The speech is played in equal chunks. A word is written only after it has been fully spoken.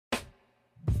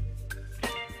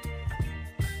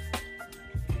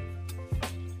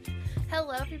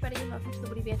Hello, everybody, and welcome to the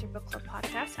Witty Banter Book Club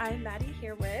podcast. I'm Maddie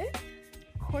here with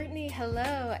Courtney.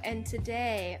 Hello, and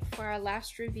today for our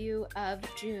last review of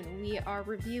June, we are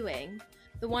reviewing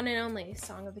the one and only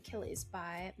Song of Achilles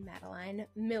by Madeline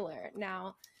Miller.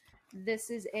 Now,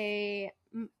 this is a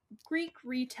Greek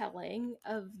retelling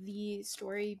of the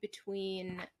story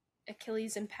between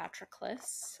Achilles and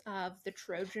Patroclus of the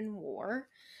Trojan War,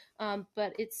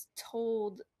 but it's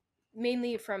told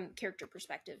mainly from character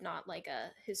perspective, not like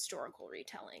a historical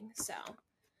retelling. So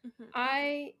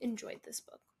I enjoyed this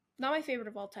book. Not my favorite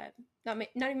of all time. Not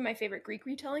even my favorite Greek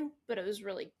retelling, but it was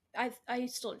really, I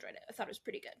still enjoyed it. I thought it was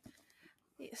pretty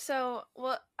good. So,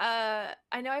 I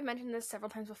know I've mentioned this several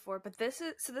times before, but this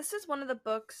is one of the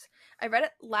books, I read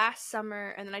it last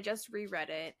summer, and then I just reread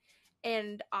it,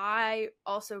 and I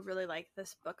also really like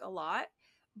this book a lot,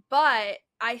 but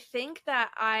I think that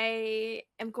I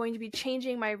am going to be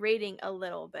changing my rating a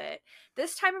little bit.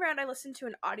 This time around, I listened to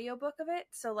an audiobook of it,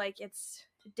 so, it's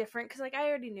different, because, I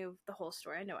already knew the whole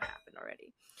story. I know what happened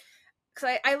already.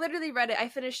 Because I literally read it. I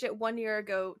finished it 1 year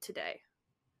ago today.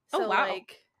 So, oh, wow.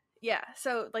 Yeah,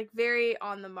 so, very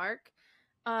on the mark.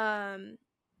 And,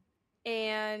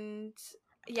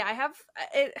 yeah, I have,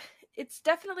 it's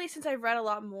definitely, since I've read a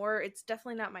lot more, it's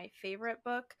definitely not my favorite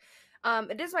book.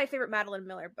 It is my favorite Madeline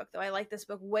Miller book, though. I like this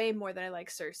book way more than I like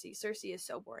Circe. Circe is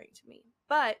so boring to me.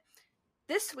 But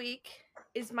this week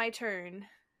is my turn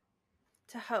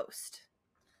to host.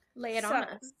 Lay it on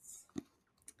us.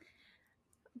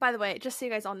 By the way, just so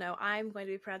you guys all know, I'm going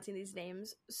to be pronouncing these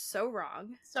names so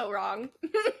wrong. So wrong.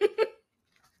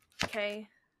 Okay.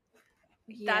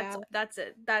 Yeah. That's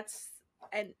it.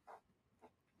 And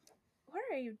what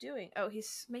are you doing? Oh,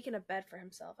 he's making a bed for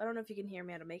himself. I don't know if you can hear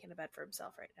Amanda making a bed for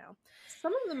himself right now.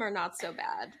 Some of them are not so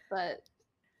bad, but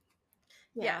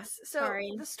yeah. Yes. So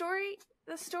sorry. the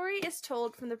story is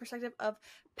told from the perspective of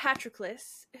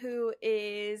Patroclus, who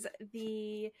is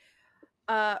the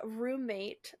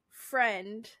roommate,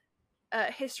 friend,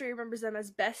 history remembers them as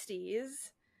besties,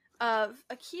 of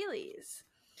Achilles.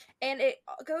 And it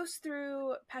goes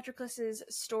through Patroclus's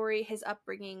story, his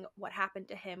upbringing, what happened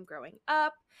to him growing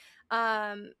up,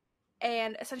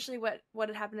 and essentially what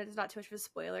had happened is not too much of a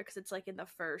spoiler, because it's in the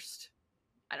first,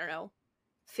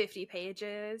 50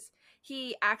 pages.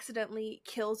 He accidentally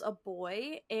kills a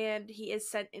boy, and he is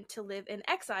sent to live in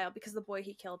exile because the boy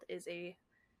he killed is a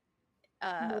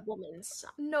nobleman's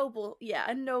son.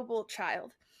 A noble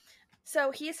child.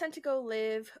 So he is sent to go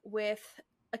live with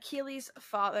Achilles'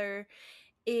 father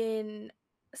in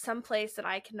some place that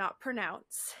I cannot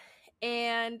pronounce,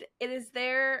 and it is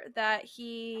there that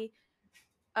he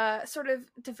sort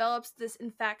of develops this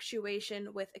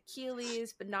infatuation with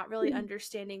Achilles, but not really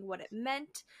understanding what it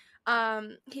meant.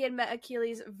 He had met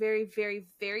Achilles very, very,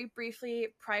 very briefly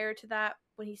prior to that,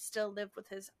 when he still lived with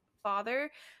his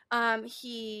father.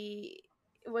 He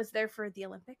was there for the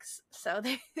Olympics, so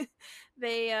they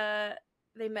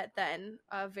met then.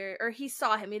 He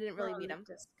saw him. He didn't really meet him.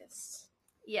 Discus.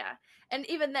 Yeah, and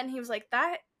even then he was like,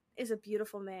 "That is a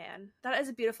beautiful man. That is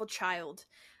a beautiful child."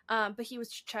 But he was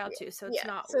a child too, so it's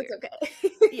not weird.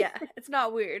 It's okay. Yeah, it's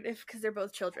not weird because they're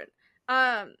both children.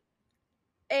 And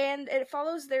it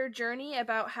follows their journey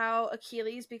about how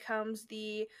Achilles becomes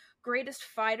the greatest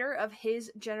fighter of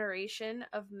his generation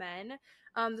of men.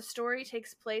 The story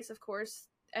takes place, of course,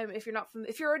 if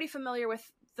you're already familiar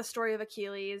with the story of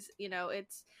Achilles,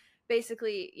 it's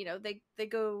basically, they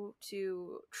go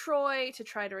to Troy to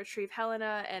try to retrieve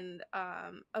Helena, and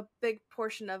a big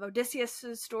portion of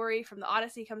Odysseus' story from the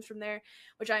Odyssey comes from there,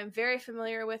 which I am very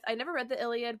familiar with. I never read the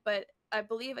Iliad, but I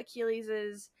believe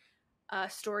Achilles'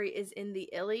 story is in the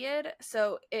Iliad,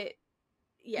 so so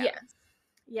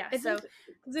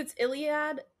because it's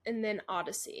Iliad and then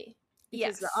Odyssey,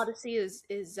 because the Odyssey is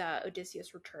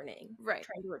Odysseus returning, right,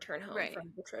 trying to return home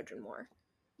from the Trojan War.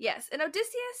 Yes, and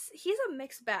Odysseus, he's a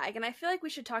mixed bag, and I feel like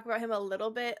we should talk about him a little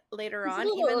bit later on,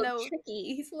 even though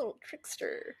tricky. He's a little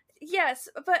trickster. Yes,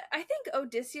 but I think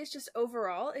Odysseus just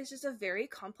overall is just a very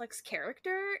complex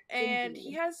character, and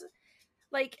he has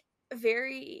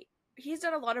he's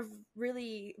done a lot of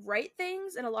really right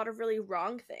things and a lot of really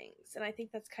wrong things, and I think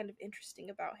that's kind of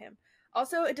interesting about him.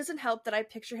 Also, it doesn't help that I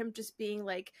picture him just being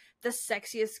the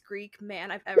sexiest Greek man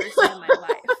I've ever seen in my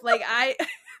life.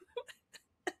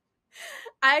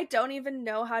 I don't even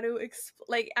know how to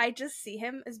explain. I just see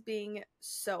him as being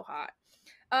so hot.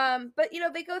 But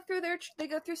they go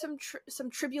through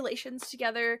some tribulations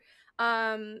together.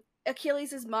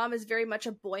 Achilles' mom is very much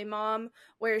a boy mom,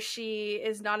 where she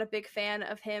is not a big fan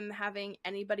of him having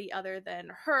anybody other than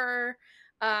her.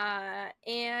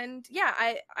 And yeah,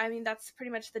 I mean that's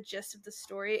pretty much the gist of the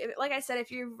story. Like I said, if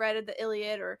you've read the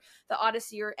Iliad or the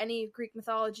Odyssey or any Greek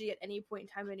mythology at any point in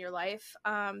time in your life,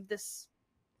 this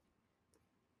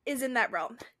is in that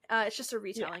realm. It's just a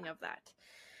retelling of that.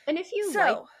 And if you like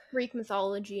So Greek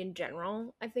mythology in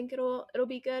general, I think it'll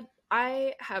be good.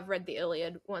 I have read the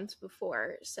Iliad once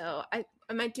before, so I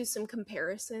might do some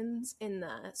comparisons in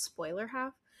the spoiler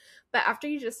half. But after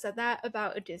you just said that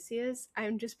about Odysseus,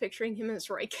 I'm just picturing him as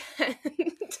Roy Kent.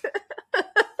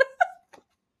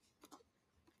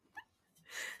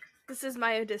 this is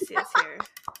my Odysseus here.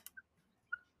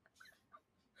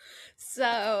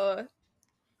 So,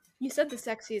 you said the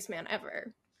sexiest man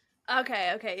ever.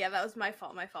 Okay, yeah, that was my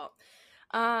fault.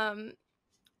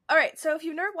 All right, so if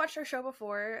you've never watched our show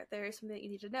before, there's something that you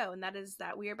need to know, and that is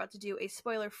that we are about to do a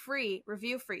spoiler-free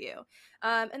review for you.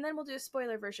 And then we'll do a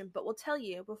spoiler version, but we'll tell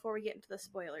you before we get into the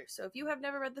spoilers. So if you have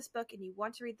never read this book and you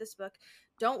want to read this book,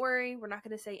 don't worry, we're not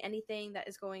going to say anything that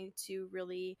is going to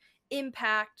really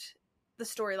impact the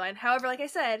storyline. However, like I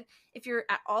said, if you're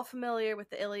at all familiar with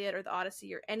the Iliad or the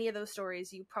Odyssey or any of those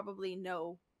stories, you probably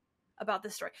know about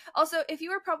this story. Also, if you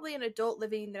are probably an adult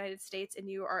living in the United States and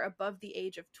you are above the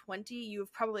age of 20,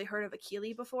 you've probably heard of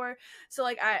Achilles before. So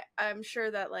like I'm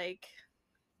sure that like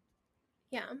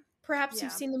yeah, perhaps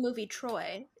you've seen the movie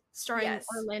Troy starring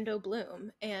Orlando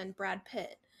Bloom and Brad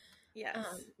Pitt. Yes.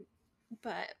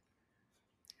 But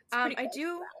I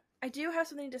do have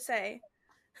something to say.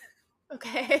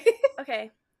 Okay. Okay.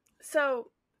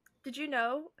 So, did you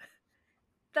know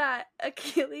that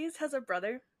Achilles has a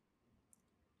brother?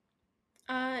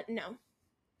 No.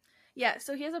 Yeah,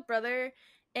 so he has a brother,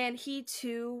 and he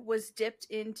too was dipped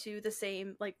into the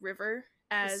same like river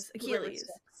as Achilles.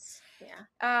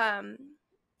 Yeah.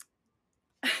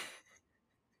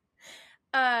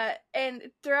 And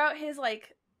throughout his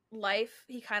like life,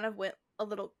 he kind of went a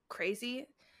little crazy.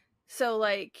 So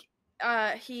like,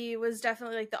 he was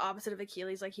definitely like the opposite of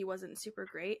Achilles. Like he wasn't super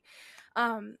great.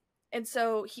 And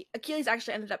so Achilles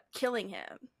actually ended up killing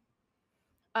him.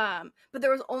 But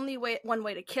there was only one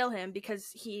way to kill him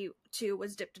because he too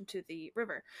was dipped into the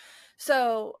river.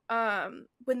 So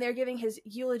when they're giving his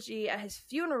eulogy at his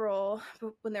funeral,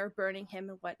 when they were burning him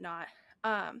and whatnot,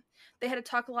 they had to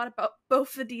talk a lot about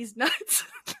both of these nuts.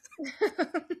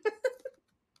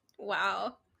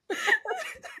 Wow.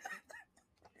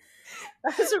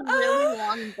 That was a really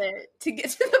long bit to get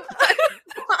to the bottom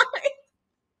line.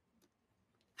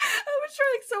 I was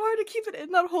trying so hard to keep it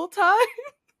in that whole time.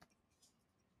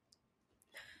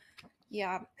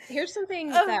 Yeah, here's something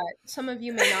that some of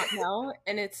you may not know,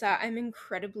 and it's that I'm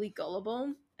incredibly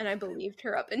gullible, and I believed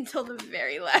her up until the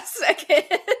very last second.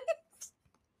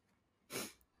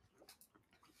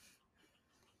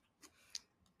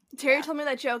 Terry told me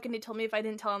that joke, and he told me if I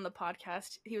didn't tell on the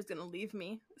podcast, he was going to leave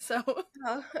me. So.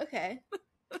 Oh, okay.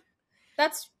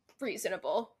 That's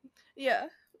reasonable. Yeah.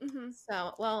 Mm-hmm.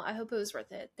 So, well, I hope it was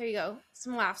worth it. There you go.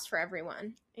 Some laughs for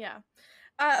everyone. Yeah.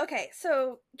 Okay,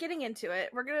 so getting into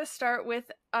it, we're gonna start with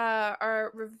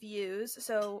our reviews.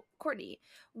 So, Courtney,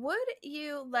 would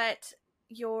you let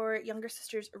your younger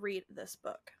sisters read this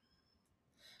book?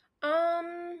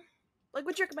 Like,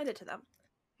 would you recommend it to them?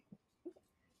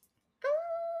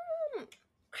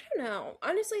 I don't know.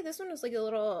 Honestly, this one was like a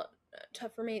little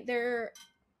tough for me.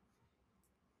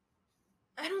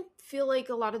 I don't feel like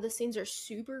a lot of the scenes are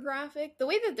super graphic. The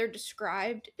way that they're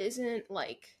described isn't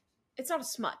like, it's not a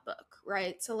smut book,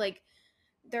 right? So like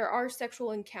there are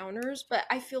sexual encounters, but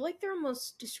I feel like they're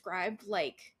almost described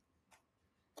like,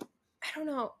 I don't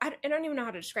know. I don't even know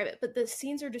how to describe it, but the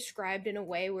scenes are described in a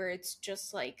way where it's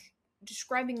just like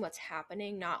describing what's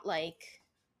happening, not like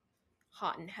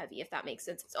hot and heavy, if that makes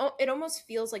sense. It almost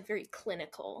feels like very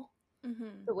clinical.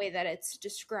 Mm-hmm. The way that it's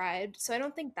described. So I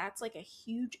don't think that's like a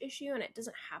huge issue, and it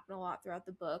doesn't happen a lot throughout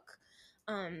the book.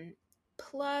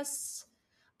 Plus,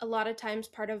 a lot of times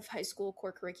part of high school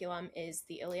core curriculum is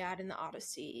the Iliad and the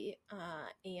Odyssey.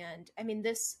 And I mean,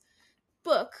 this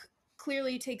book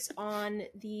clearly takes on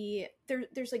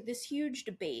there's like this huge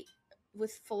debate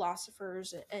with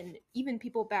philosophers and even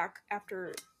people back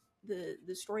after the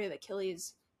story of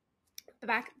Achilles,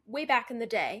 way back in the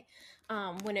day,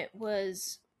 when it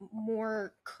was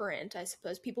more current, I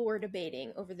suppose. People were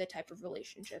debating over the type of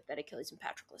relationship that Achilles and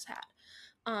Patroclus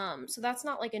had. So that's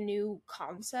not like a new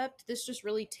concept. This just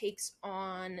really takes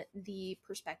on the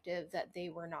perspective that they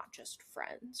were not just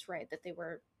friends, right? That they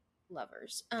were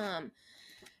lovers. And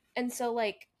so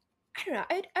like, I don't know.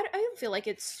 I don't feel like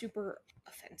it's super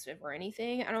offensive or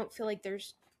anything. I don't feel like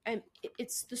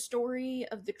it's the story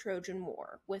of the Trojan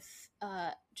War with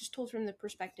just told from the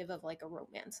perspective of like a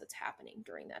romance that's happening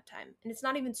during that time, and it's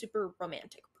not even super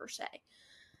romantic per se.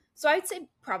 So I'd say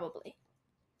probably.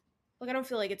 Like, I don't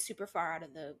feel like it's super far out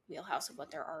of the wheelhouse of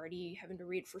what they're already having to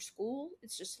read for school.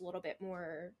 It's just a little bit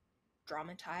more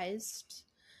dramatized,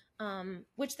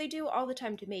 which they do all the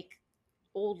time to make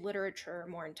old literature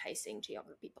more enticing to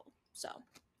younger people. So,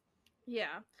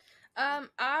 Yeah.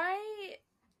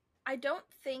 I don't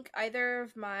think either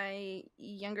of my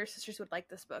younger sisters would like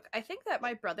this book. I think that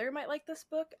my brother might like this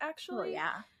book, actually.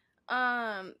 yeah.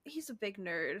 He's a big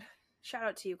nerd. Shout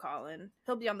out to you, Colin.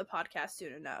 He'll be on the podcast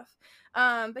soon enough.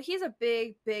 But he's a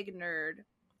big, big nerd.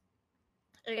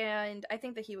 And I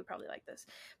think that he would probably like this.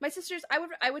 My sisters,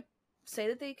 I would say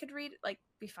that they could read, like,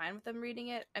 be fine with them reading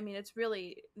it. I mean, it's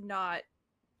really not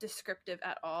descriptive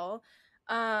at all.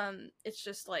 It's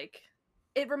just like,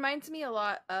 it reminds me a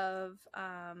lot of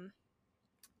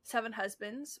Seven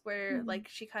Husbands, where like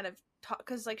she kind of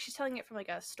because like she's telling it from like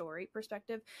a story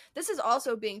perspective. This is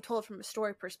also being told from a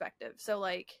story perspective, so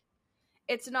like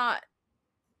it's not,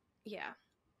 yeah,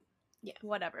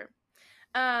 whatever.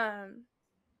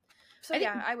 So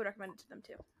yeah, I would recommend it to them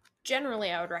too.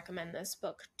 Generally, I would recommend this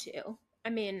book too. I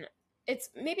mean, it's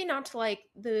maybe not to like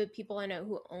the people I know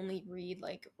who only read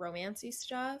like romancy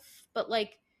stuff, but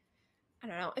like, I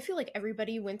don't know, I feel like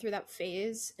everybody went through that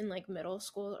phase in like middle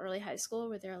school, early high school,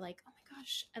 where they're like, oh my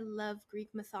gosh, I love Greek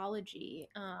mythology,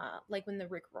 like when the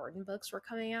Rick Riordan books were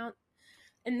coming out.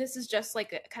 And this is just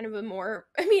like a kind of a more,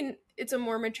 I mean, it's a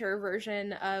more mature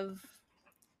version of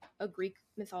a Greek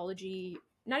mythology,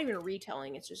 not even a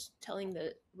retelling, it's just telling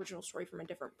the original story from a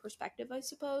different perspective, I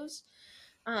suppose.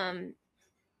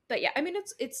 But yeah, I mean,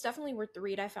 it's definitely worth the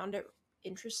read. I found it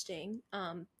interesting.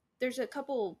 There's a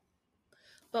couple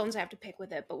bones I have to pick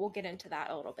with it, but we'll get into that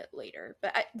a little bit later.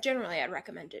 But generally, I'd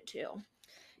recommend it too.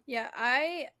 Yeah,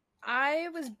 I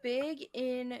was big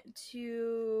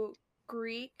into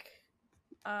Greek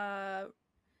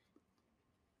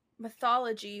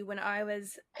mythology when I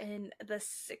was in the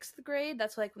 6th grade.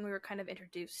 That's like when we were kind of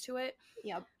introduced to it.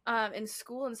 Yep. In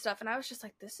school and stuff, and I was just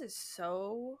like, this is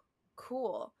so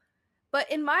cool. But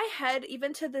in my head,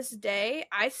 even to this day,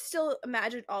 I still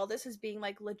imagine all this as being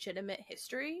like legitimate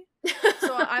history.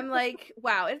 So I'm like,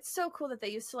 wow, it's so cool that they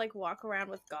used to like walk around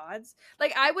with gods.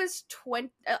 Like I was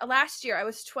last year, I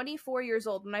was 24 years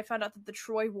old when I found out that the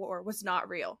Troy War was not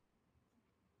real.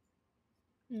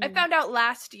 I found out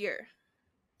last year.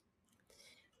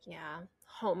 Yeah,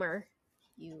 Homer,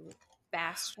 you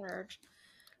bastard.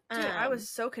 Dude, I was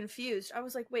so confused. I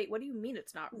was like, wait, what do you mean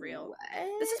it's not real? What?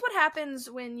 This is what happens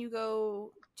when you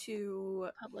go to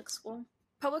public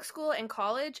school and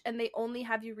college, and they only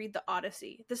have you read the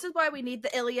Odyssey. This is why we need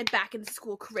the Iliad back in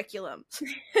school curriculum.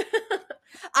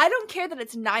 I don't care that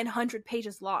it's 900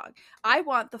 pages long. I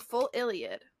want the full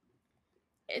Iliad.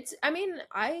 I mean,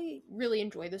 I really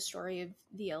enjoy the story of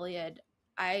the Iliad.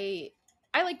 I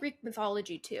like Greek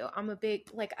mythology too. I'm a big,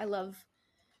 like, I love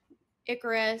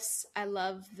Icarus. I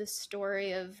love the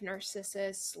story of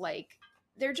Narcissus. Like,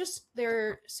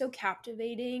 they're so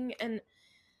captivating. And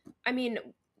I mean,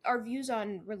 our views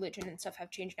on religion and stuff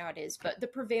have changed nowadays, but the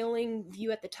prevailing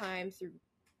view at the time through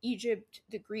Egypt,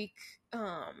 the Greek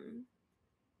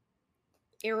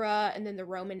era, and then the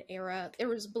Roman era, there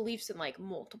was beliefs in like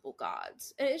multiple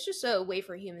gods. And it's just a way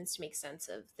for humans to make sense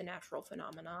of the natural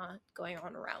phenomena going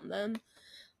on around them.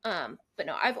 But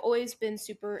no, I've always been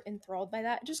super enthralled by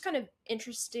that. Just kind of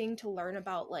interesting to learn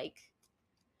about like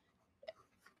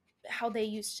how they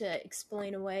used to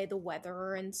explain away the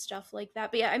weather and stuff like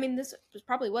that. But yeah, I mean, this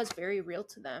probably was very real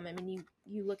to them. I mean,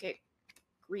 you look at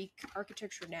Greek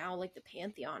architecture now, like the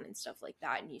Pantheon and stuff like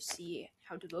that, and you see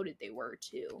how devoted they were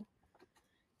to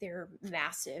their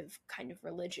massive kind of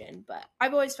religion. But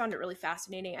I've always found it really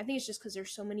fascinating. I think it's just because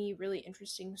there's so many really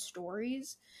interesting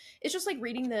stories. It's just like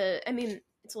reading I mean,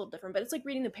 it's a little different, but it's like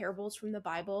reading the parables from the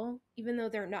Bible. Even though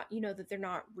they're not, that they're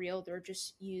not real, they're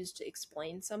just used to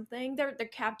explain something. They're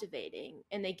captivating,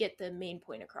 and they get the main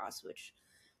point across, which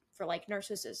for like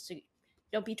Narcissus,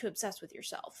 don't be too obsessed with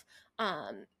yourself.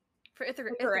 For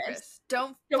Icarus,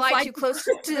 don't fly too close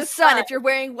to the sun if you're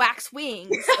wearing wax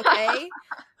wings, okay?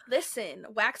 Listen,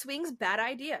 wax wings, bad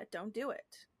idea. Don't do it.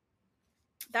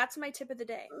 That's my tip of the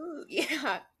day. Ooh,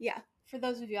 yeah. For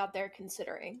those of you out there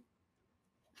considering,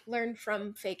 learn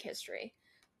from fake history,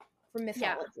 from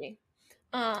mythology.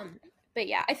 Yeah. But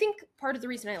yeah, I think part of the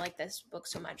reason I like this book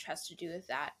so much has to do with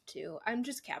that too. I'm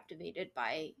just captivated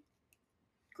by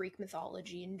Greek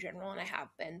mythology in general, and I have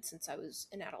been since I was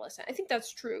an adolescent. I think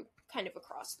that's true kind of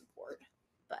across the board.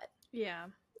 But yeah,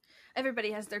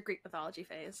 everybody has their Greek mythology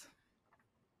phase.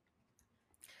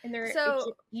 And their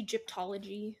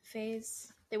Egyptology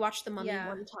phase. They watched The Mummy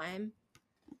one time.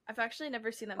 I've actually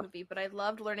never seen that movie, but I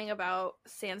loved learning about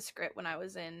Sanskrit when I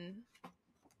was in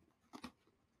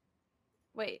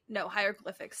Wait, no,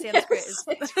 hieroglyphics. Sanskrit is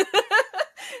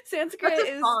Sanskrit That's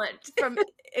a is font. from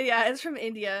it's from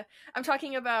India. I'm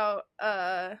talking about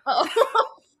Oh.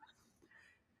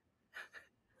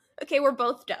 Okay, we're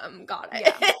both dumb. Got it.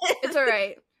 yeah. It's all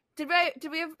right.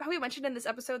 Have we mentioned in this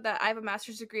episode that I have a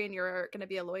master's degree and you're going to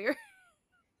be a lawyer?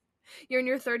 You're in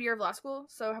your 3rd year of law school,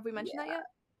 so have we mentioned that yet?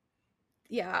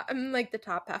 Yeah, I'm like the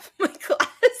top half of my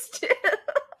class too.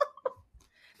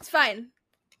 It's fine.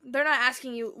 They're not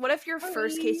asking you. What if your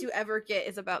first case you ever get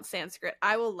is about Sanskrit?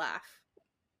 I will laugh.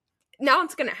 Now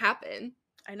it's gonna happen.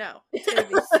 I know. It's gonna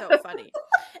be so funny.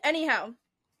 Anyhow,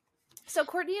 so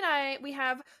Courtney and I, we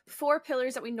have 4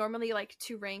 pillars that we normally like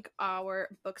to rank our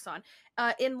books on.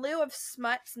 In lieu of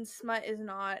smut, since smut is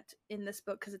not in this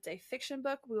book because it's a fiction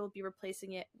book, we will be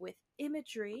replacing it with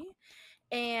imagery.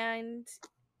 And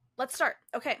let's start.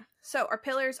 Okay, so our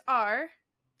pillars are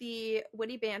the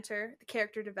witty banter, the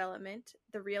character development,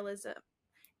 the realism,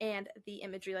 and the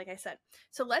imagery, like I said.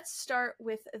 So let's start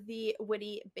with the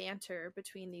witty banter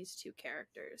between these 2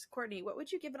 characters. Courtney, what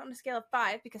would you give it on a scale of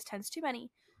 5, because 10's too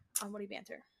many, on witty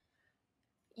banter?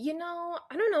 You know,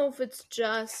 I don't know if it's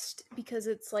just because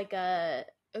it's like a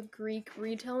Greek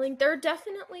retelling. They're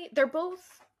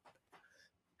both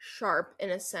sharp in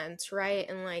a sense, right?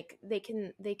 And like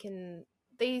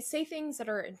they say things that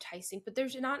are enticing, but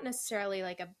there's not necessarily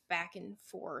like a back and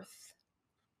forth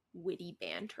witty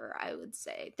banter, I would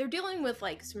say. They're dealing with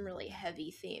like some really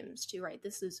heavy themes too, right?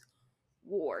 This is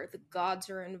war. The gods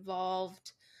are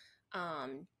involved.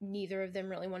 Neither of them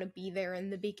really want to be there in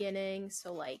the beginning,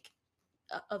 so like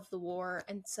of the war.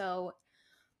 And so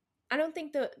I don't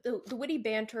think the witty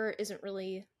banter isn't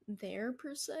really there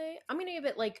per se. I'm gonna give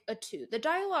it like a 2. The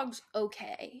dialogue's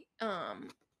okay.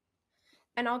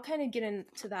 And I'll kind of get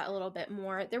into that a little bit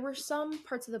more. There were some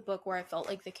parts of the book where I felt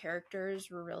like the characters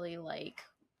were really like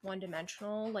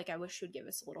one-dimensional. Like I wish she would give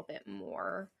us a little bit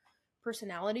more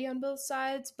personality on both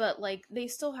sides, but like they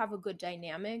still have a good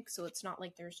dynamic, so it's not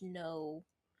like there's no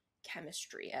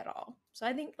chemistry at all. So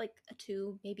I think like a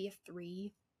 2, maybe a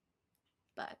 3.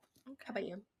 But okay. How about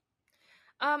you?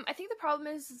 I think the problem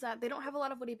is that they don't have a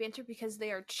lot of witty banter because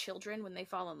they are children when they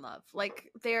fall in love. Like,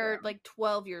 they're like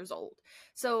 12 years old.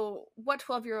 So what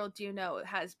 12-year-old do you know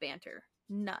has banter?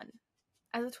 None.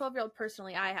 As a 12-year-old,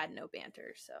 personally, I had no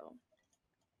banter, so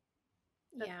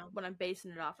that's what I'm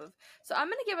basing it off of. So I'm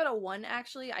gonna give it a 1,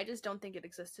 actually. I just don't think it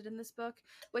existed in this book,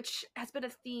 which has been a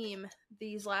theme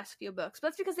these last few books. But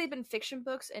that's because they've been fiction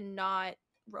books and not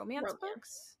romance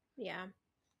books. Yeah.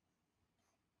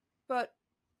 But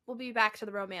we'll be back to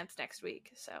the romance next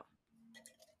week, so.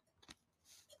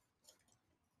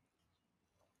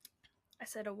 I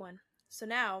said a 1. So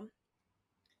now,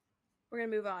 we're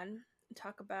going to move on and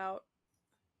talk about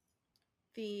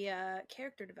the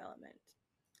character development.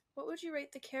 What would you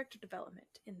rate the character development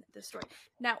in this story?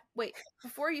 Now, wait,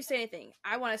 before you say anything,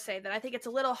 I want to say that I think it's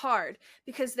a little hard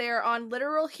because they're on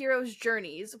literal heroes'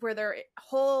 journeys where their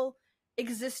whole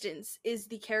existence is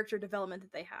the character development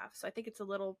that they have. So I think it's a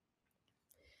little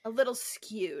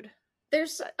skewed.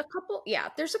 There's a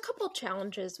couple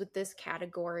challenges with this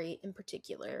category in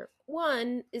particular.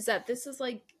 One is that this is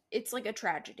like, it's like a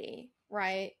tragedy,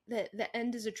 right? The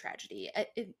end is a tragedy.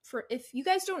 If you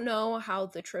guys don't know how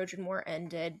the Trojan War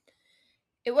ended,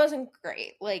 it wasn't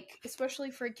great. Like, especially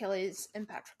for Achilles and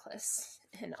Patroclus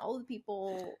and all the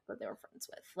people that they were friends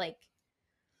with. Like,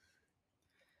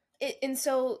 and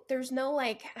so there's no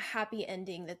like happy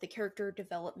ending that the character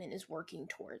development is working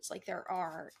towards like there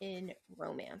are in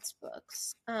romance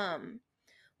books.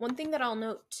 One thing that I'll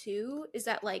note too is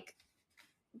that like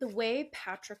the way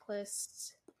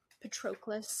Patroclus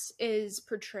is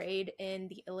portrayed in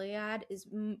the Iliad is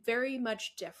very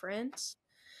much different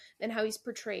than how he's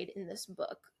portrayed in this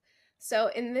book. So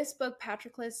in this book,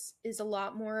 Patroclus is a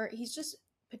lot more, he's just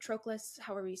Patroclus,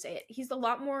 however you say it, he's a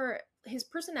lot more, his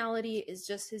personality is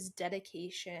just his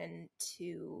dedication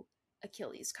to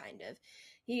Achilles, kind of.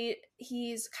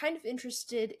 He's kind of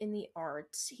interested in the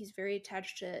arts. He's very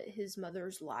attached to his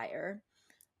mother's lyre,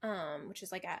 which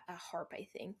is like a harp, I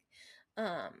think.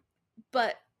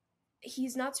 But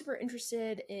he's not super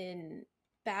interested in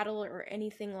battle or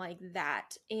anything like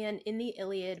that. And in the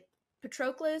Iliad,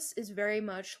 Patroclus is very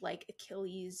much like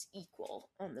Achilles' equal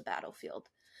on the battlefield.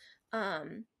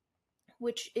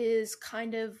 Which is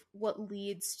kind of what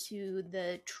leads to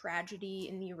the tragedy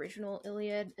in the original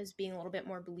Iliad as being a little bit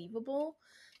more believable.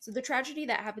 So the tragedy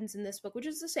that happens in this book, which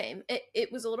is the same,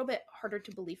 it was a little bit harder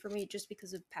to believe for me just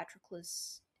because of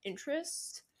Patroclus'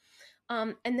 interest.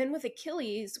 And then with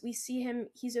Achilles, we see him,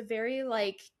 he's a very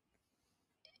like,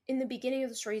 in the beginning of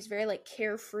the story, he's very like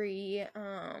carefree.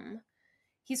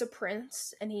 He's a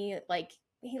prince and he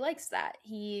likes that.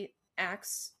 He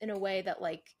acts in a way that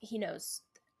like he knows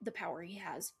the power he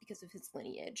has because of his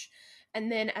lineage.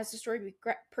 And then as the story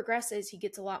progresses, he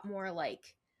gets a lot more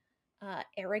like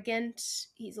arrogant.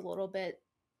 He's a little bit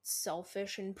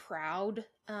selfish and proud,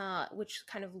 which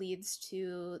kind of leads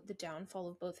to the downfall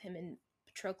of both him and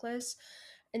Patroclus.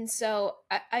 And so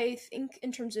I think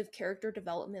in terms of character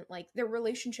development, like their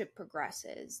relationship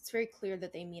progresses. It's very clear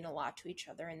that they mean a lot to each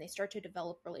other and they start to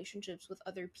develop relationships with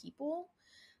other people.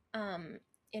 And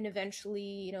eventually,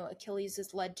 you know, Achilles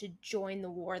is led to join the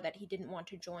war that he didn't want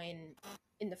to join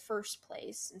in the first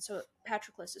place. And so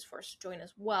Patroclus is forced to join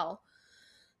as well.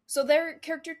 So their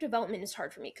character development is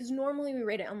hard for me because normally we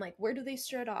rate it on like, where do they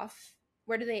start off?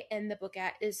 Where do they end the book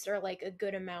at? Is there like a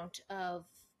good amount of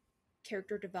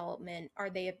character development? Are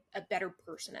they a better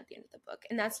person at the end of the book?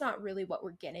 And that's not really what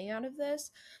we're getting out of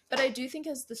this. But I do think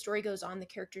as the story goes on, the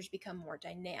characters become more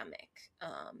dynamic,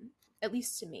 at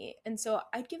least to me. And so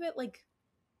I'd give it like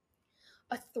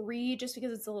a 3 just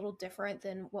because it's a little different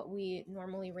than what we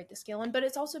normally rate the scale on. But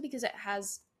it's also because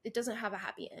it doesn't have a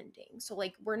happy ending. So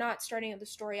like we're not starting the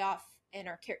story off and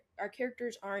our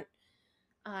characters aren't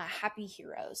happy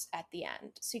heroes at the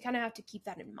end. So you kind of have to keep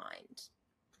that in mind.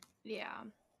 Yeah.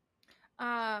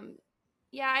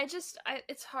 Yeah,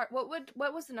 it's hard. What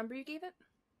was the number you gave it?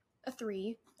 A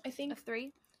 3, I think. A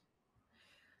 3?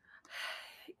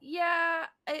 Yeah,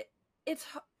 it's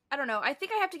I don't know. I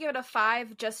think I have to give it a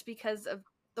 5 just because of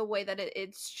the way that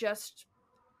the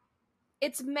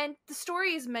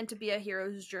story is meant to be a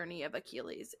hero's journey of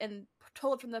Achilles and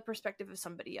told from the perspective of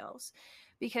somebody else,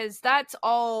 because that's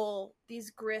all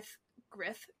these Greek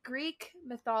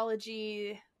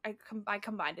mythology. I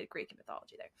combined it, Greek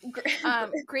mythology there.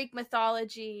 Greek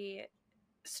mythology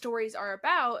stories are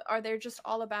about. Are they're just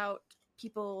all about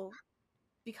people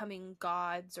becoming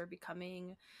gods or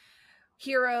becoming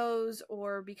heroes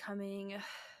or becoming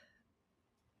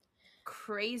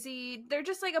crazy. They're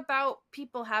just like about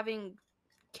people having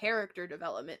character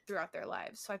development throughout their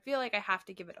lives. So I feel like I have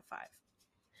to give it a 5.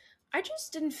 I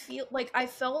just didn't feel like I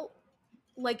felt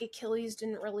like Achilles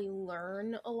didn't really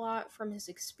learn a lot from his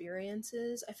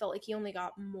experiences. I felt like he only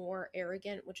got more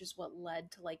arrogant, which is what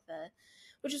led to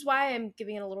which is why I'm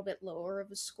giving it a little bit lower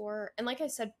of a score. And like I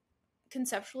said,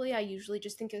 conceptually, I usually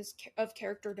just think of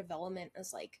character development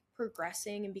as like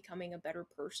progressing and becoming a better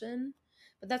person,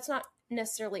 but that's not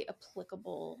necessarily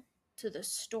applicable to the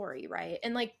story, right?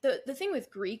 And like the thing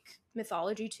with Greek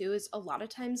mythology too is a lot of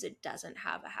times it doesn't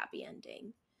have a happy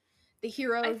ending. The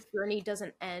hero's journey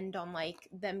doesn't end on like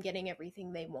them getting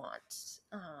everything they want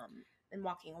and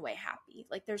walking away happy.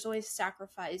 Like there's always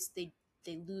sacrifice. They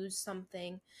lose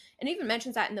something, and it even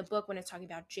mentions that in the book when it's talking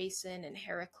about Jason and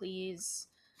Heracles,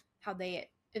 how they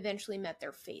eventually met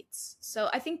their fates. So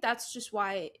I think that's just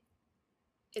why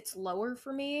it's lower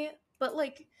for me. But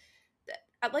like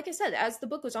I said, as the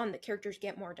book goes on, the characters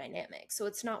get more dynamic. So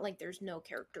it's not like there's no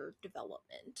character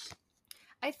development.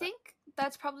 I think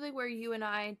that's probably where you and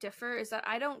I differ, is that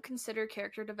I don't consider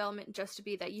character development just to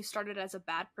be that you started as a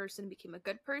bad person and became a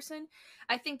good person.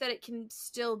 I think that it can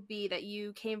still be that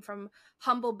you came from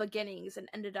humble beginnings and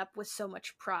ended up with so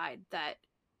much pride that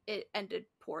it ended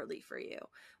poorly for you,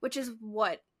 which is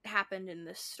what happened in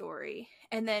this story.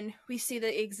 And then we see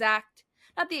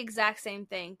not the exact same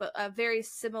thing, but a very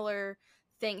similar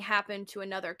thing happened to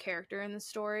another character in the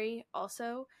story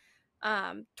also.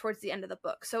 Towards the end of the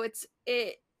book. So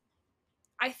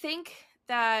I think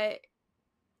that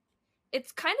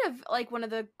it's kind of like one of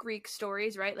the Greek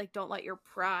stories, right? Like, don't let your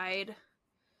pride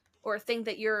or think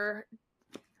that you're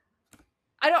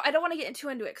I don't want to get too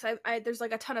into it because there's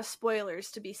like a ton of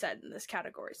spoilers to be said in this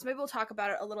category. So maybe we'll talk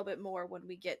about it a little bit more when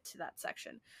we get to that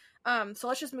section. So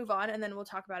let's just move on and then we'll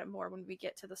talk about it more when we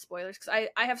get to the spoilers, because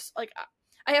I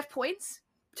have points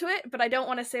to it, but I don't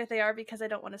want to say what they are because I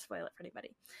don't want to spoil it for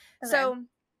anybody. Okay. So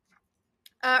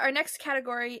our next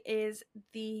category is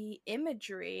the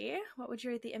imagery. What would you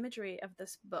rate the imagery of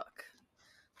this book?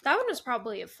 That one was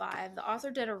probably a 5. The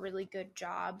author did a really good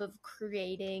job of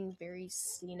creating very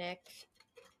scenic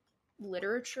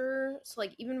literature. So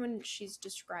like even when she's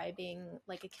describing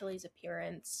like Achilles'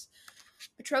 appearance,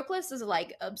 Patroclus is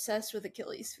like obsessed with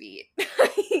Achilles' feet.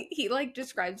 he like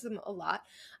describes them a lot.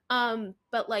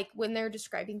 But like when they're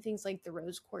describing things like the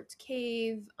Rose Quartz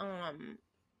Cave,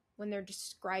 when they're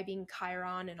describing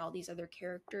Chiron and all these other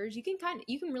characters, you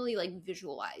can really like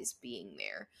visualize being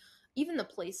there. Even the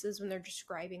places when they're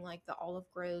describing like the olive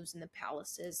groves and the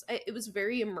palaces, it was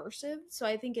very immersive. So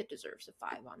I think it deserves a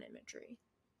 5 on imagery.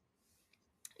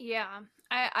 Yeah,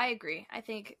 I agree. I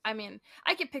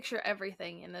could picture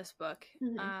everything in this book.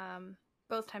 Mm-hmm.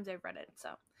 Both times I've read it,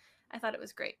 so I thought it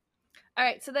was great. All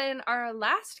right, so then our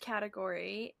last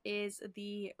category is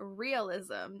the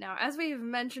realism. Now, as we've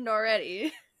mentioned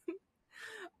already,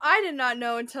 I did not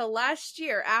know until last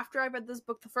year, after I read this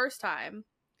book the first time,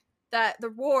 that the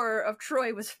War of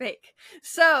Troy was fake.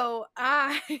 So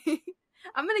I'm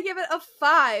gonna give it a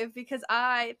 5 because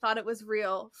I thought it was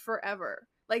real forever,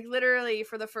 like literally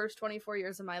for the first 24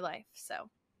 years of my life. So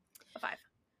a 5.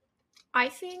 I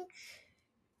think,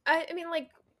 I mean, like,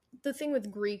 the thing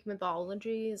with Greek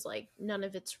mythology is, like, none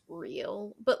of it's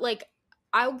real. But, like,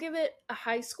 I'll give it a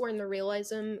high score in the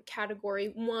realism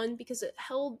category. One, because it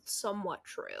held somewhat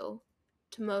true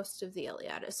to most of the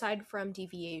Iliad, aside from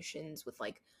deviations with,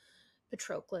 like,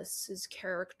 Patroclus's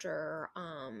character,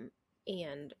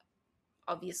 and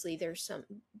obviously there's some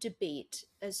debate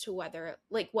as to whether,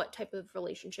 like, what type of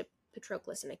relationship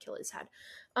Patroclus and Achilles had.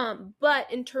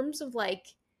 But in terms of, like,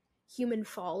 human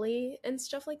folly and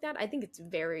stuff like that, I think it's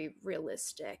very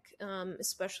realistic,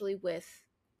 especially with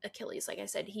Achilles. Like I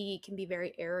said, he can be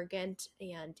very arrogant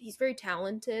and he's very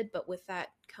talented, but with that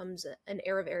comes an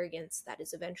air of arrogance that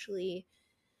is eventually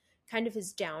kind of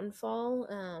his downfall.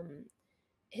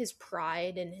 His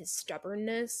pride and his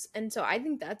stubbornness. And so I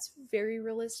think that's very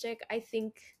realistic. I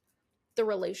think the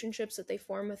relationships that they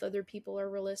form with other people are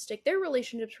realistic. Their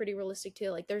relationship's pretty realistic too.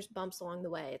 Like, there's bumps along the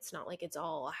way. It's not like it's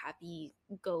all happy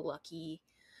go lucky.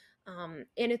 And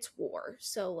it's war.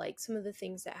 So, like, some of the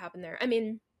things that happen there, I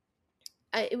mean,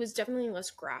 it was definitely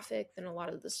less graphic than a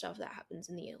lot of the stuff that happens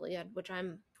in the Iliad, which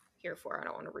I'm here for. I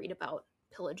don't want to read about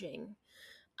pillaging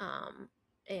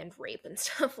and rape and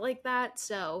stuff like that.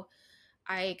 So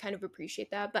I kind of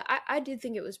appreciate that, but I did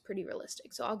think it was pretty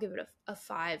realistic, so I'll give it a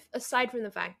 5, aside from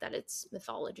the fact that it's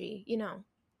mythology, you know.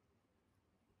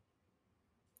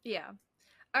 Yeah.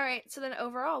 All right, so then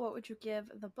overall, what would you give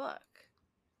the book?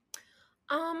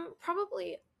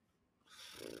 Probably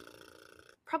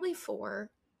 4.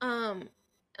 And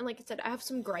like I said, I have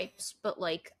some gripes, but,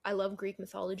 like, I love Greek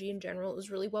mythology in general. It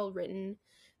was really well written,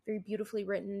 very beautifully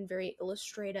written, very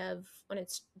illustrative when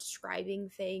it's describing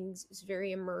things. It's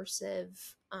very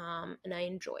immersive, and I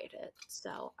enjoyed it.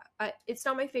 So it's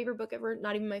not my favorite book ever,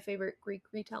 not even my favorite Greek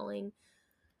retelling.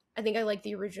 I think I like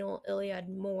the original Iliad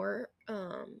more.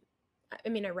 I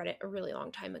mean, I read it a really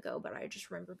long time ago, but I just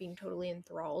remember being totally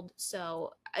enthralled.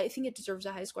 So I think it deserves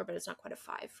a high score, but it's not quite a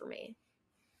 5 for me.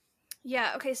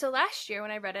 Yeah, okay, so last year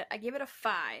when I read it, I gave it a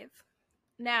 5.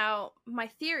 Now, my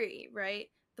theory, right?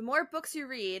 The more books you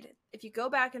read, if you go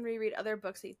back and reread other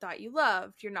books that you thought you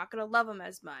loved, you're not going to love them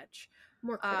as much.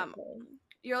 More critical.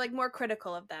 You're, like, more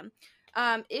critical of them.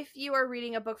 If you are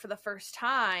reading a book for the first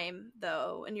time,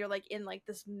 though, and you're, like, in, like,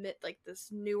 this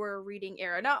newer reading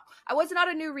era. No, I was not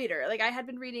a new reader. Like, I had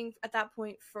been reading at that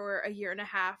point for a year and a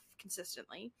half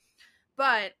consistently.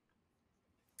 But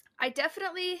I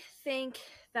definitely think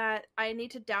that I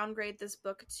need to downgrade this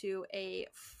book to a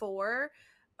 4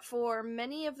 for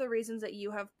many of the reasons that you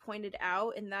have pointed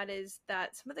out, and that is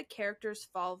that some of the characters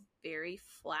fall very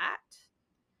flat.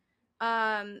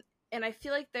 And I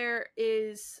feel like there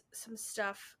is some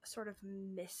stuff sort of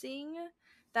missing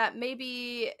that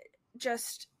maybe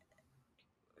just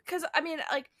because, I mean,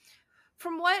 like,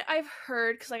 from what I've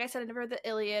heard, because like I said, I never read the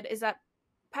Iliad, is that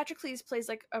Patroclus plays,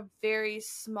 like, a very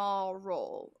small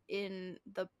role in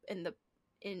the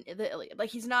Iliad. Like,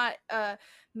 he's not a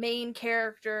main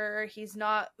character, he's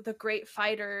not the great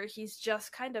fighter, he's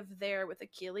just kind of there with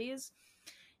Achilles,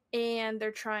 and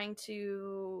they're trying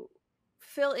to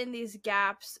fill in these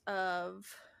gaps of,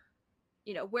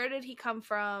 you know, where did he come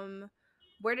from,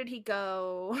 where did he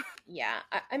go. Yeah,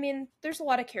 I mean, there's a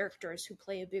lot of characters who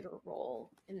play a bigger role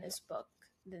in this book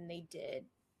than they did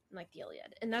in, like, the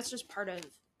Iliad, and that's just part of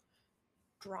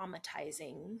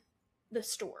dramatizing the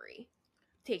story,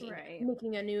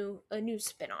 making a new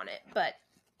spin on it. But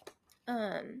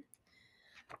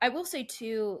I will say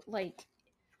too, like,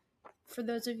 for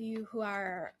those of you who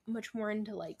are much more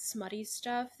into, like, smutty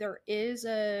stuff, there is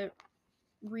a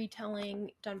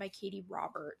retelling done by Katie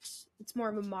Roberts. It's more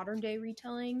of a modern day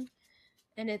retelling,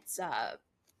 and it's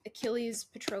Achilles,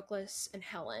 Patroclus, and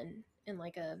Helen in,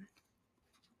 like, a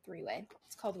 3-way.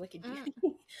 It's called Wicked Beauty.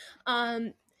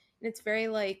 And it's very,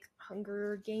 like,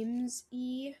 Hunger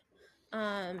Games-y.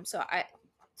 So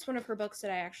it's one of her books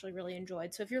that I actually really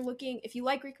enjoyed. So if you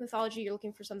like Greek mythology, you're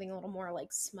looking for something a little more,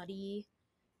 like, smutty,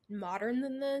 modern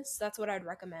than this, that's what I'd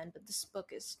recommend. But this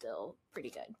book is still pretty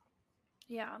good.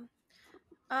 Yeah.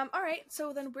 All right,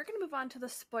 so then we're going to move on to the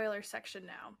spoiler section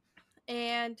now.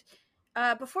 And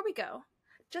before we go,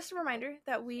 just a reminder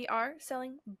that we are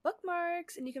selling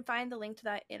bookmarks, and you can find the link to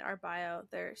that in our bio.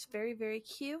 They're very, very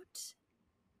cute,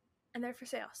 and they're for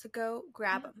sale, so go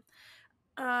grab them.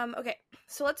 Okay,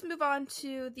 so let's move on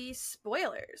to the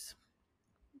spoilers.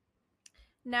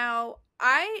 Now,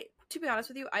 to be honest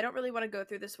with you, I don't really want to go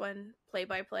through this one play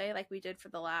by play like we did for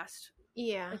the last,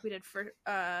 Yeah. like we did for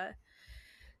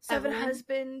Seven Evelyn?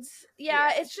 Husbands. Yeah.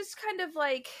 Yeah, it's just kind of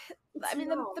like, It's I mean,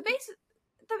 not. the base,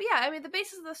 yeah, I mean, the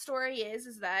basis of the story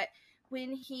is that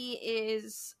when he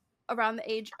is around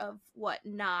the age of what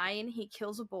 9, he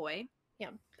kills a boy. Yeah.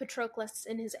 Patroclus,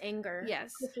 in his anger,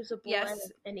 Yes, pushes a boy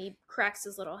yes, and he cracks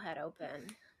his little head open.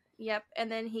 yep.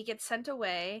 And then he gets sent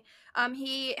away.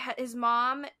 His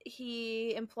mom,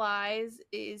 he implies,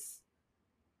 is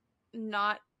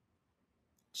not.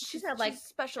 She's had like She's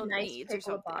special a nice needs or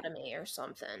something. tracheotomy or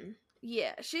something.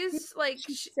 Yeah, she's like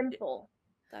She's simple.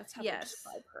 That's how they yes.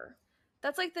 describe her.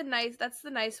 That's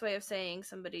the nice way of saying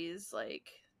somebody's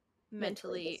like Mentally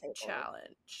mentally disabled.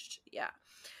 challenged. Yeah.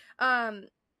 Um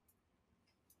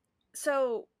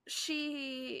so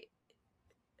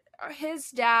his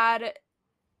dad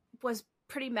was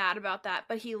pretty mad about that,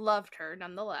 but he loved her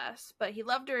nonetheless. But he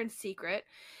loved her in secret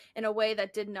in a way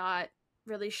that did not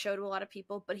really show to a lot of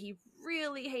people, but he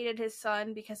really hated his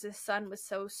son because his son was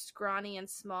so scrawny and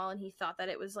small, and he thought that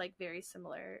it was like very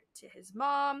similar to his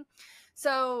mom.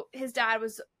 So his dad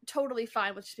was totally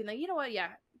fine with just being like, you know what, yeah,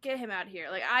 get him out of here.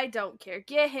 Like, I don't care.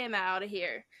 Get him out of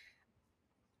here.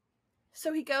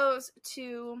 So he goes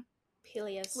to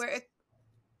Peleus. where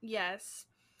yes.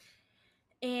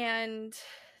 And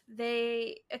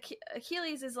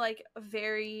Achilles is like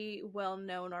very well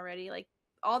known already. Like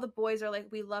all the boys are like,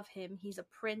 we love him. He's a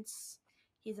prince.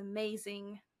 He's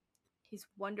amazing. He's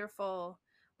wonderful.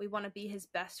 We want to be his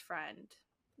best friend.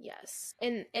 Yes.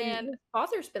 And And his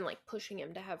father's been like pushing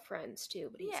him to have friends too,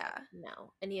 but he's yeah. like,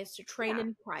 no. And he has to train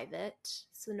in private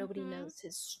so nobody Mm-hmm. knows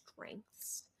his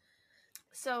strengths.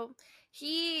 So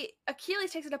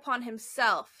Achilles takes it upon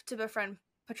himself to befriend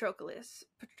Patroclus.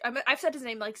 I've said his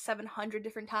name like 700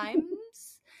 different times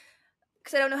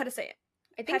because I don't know how to say it.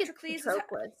 I think Patroclus it's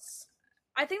Patroclus.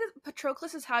 I think that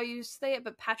Patroclus is how you say it,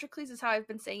 but Patroclus is how I've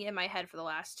been saying it in my head for the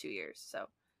last 2 years. So,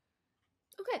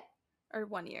 Okay. or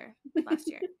 1 year, last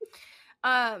year.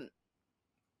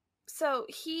 So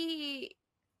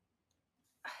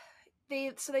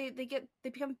they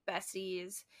become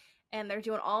besties, and they're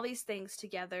doing all these things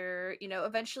together. You know,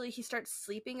 eventually he starts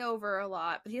sleeping over a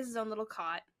lot, but he has his own little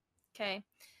cot. Okay,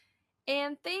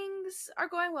 and things are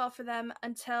going well for them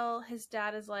until his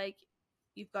dad is like,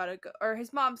 "You've got to go," or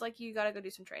his mom's like, "You got to go do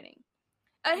some training."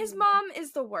 And his mom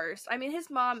is the worst. I mean, his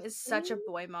mom is such a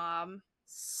boy mom.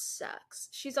 Sucks.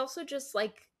 She's also just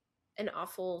like an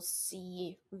awful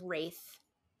sea wraith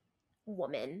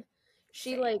woman.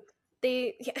 She Same. like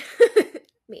they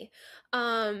me.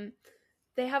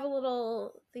 They have a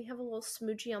little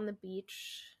smoochie on the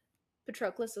beach.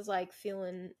 Patroclus is like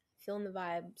feeling the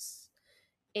vibes,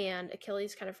 and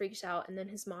Achilles kind of freaks out, and then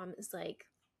his mom is like,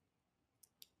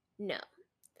 no.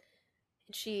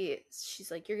 And she's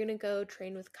like, you're gonna go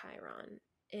train with Chiron.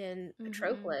 And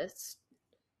Patroclus,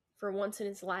 for once in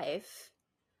his life,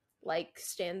 like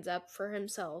stands up for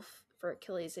himself, for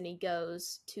Achilles, and he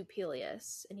goes to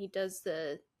Peleus and he does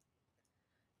the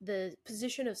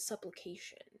position of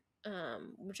supplication,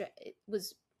 which it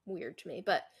was weird to me,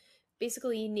 but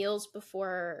basically he kneels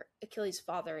before Achilles'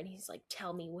 father and he's like,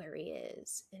 tell me where he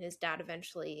is. And his dad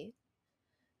eventually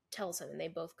tells him, and they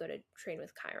both go to train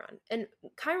with Chiron. And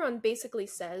Chiron basically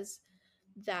says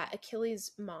that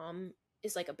Achilles' mom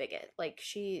is like a bigot. Like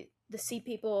the sea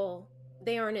people,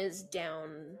 they aren't as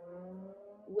down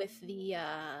with the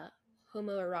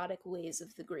homoerotic ways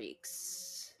of the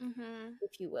Greeks,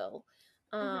 if you will.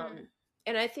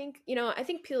 And I think, I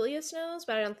think Peleus knows,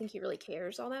 but I don't think he really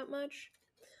cares all that much.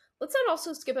 Let's not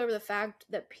also skip over the fact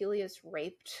that Peleus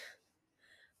raped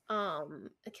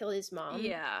Achilles' mom.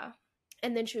 Yeah.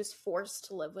 And then she was forced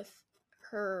to live with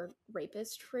her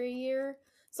rapist for a year.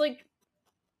 It's like,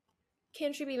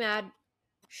 can she be mad?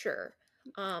 Sure.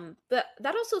 But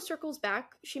that also circles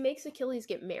back. She makes Achilles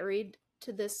get married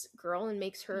to this girl and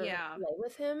makes her lay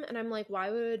with him. And I'm like,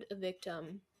 why would a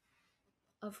victim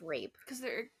of rape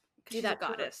do that to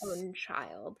her own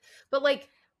child? But like,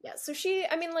 yeah, so she's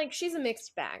a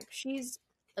mixed bag. She's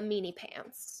a meanie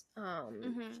pants.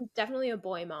 She's definitely a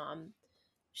boy mom.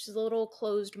 She's a little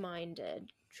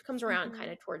closed-minded. She comes around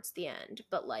kind of towards the end,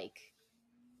 but like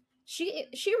she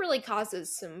really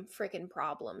causes some freaking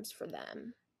problems for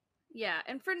them. Yeah,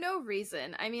 and for no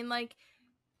reason. I mean, like,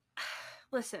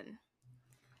 listen,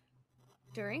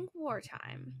 during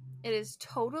wartime, it is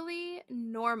totally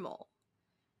normal.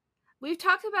 We've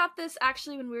talked about this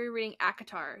actually when we were reading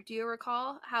ACOTAR. Do you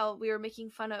recall how we were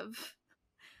making fun of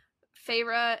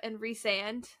Feyre and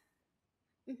Rhysand?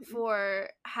 for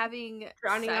having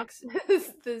drowning sex.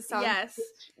 out the sound. Yes.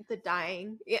 The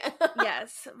dying. Yeah.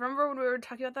 Yes. Remember when we were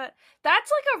talking about that?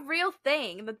 That's like a real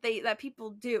thing that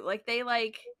people do. Like they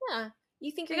Yeah.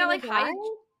 You think they you're got gonna like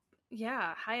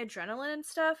die? high adrenaline and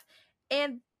stuff.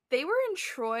 And they were in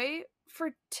Troy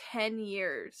for 10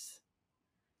 years.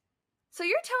 So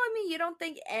you're telling me you don't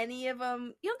think any of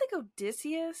them, you don't think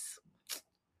Odysseus?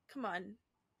 Come on.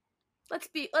 Let's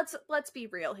be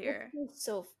real here. It's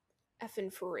so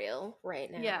effing for real right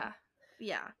now. Yeah.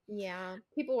 Yeah. Yeah.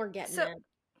 People were getting So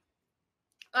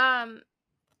it.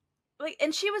 like,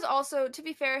 and she was also, to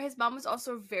be fair, his mom was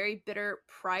also very bitter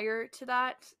prior to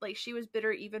that. Like, she was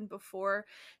bitter even before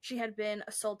she had been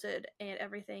assaulted and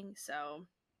everything. So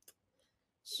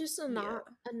She's just not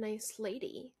a nice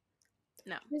lady.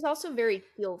 No. She was also very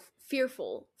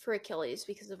fearful for Achilles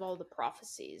because of all the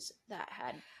prophecies that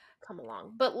had come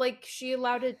along. But like she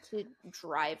allowed it to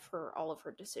drive her all of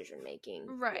her decision making.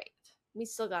 Right. We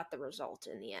still got the result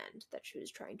in the end that she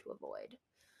was trying to avoid.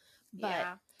 But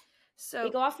yeah. So they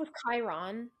go off with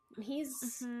Chiron.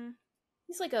 He's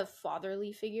like a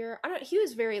fatherly figure. He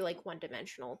was very like one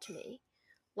dimensional to me.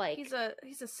 Like he's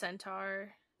a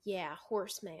centaur. Yeah,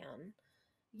 horseman.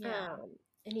 Yeah.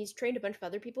 And he's trained a bunch of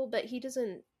other people, but he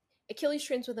doesn't. Achilles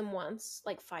trains with him once,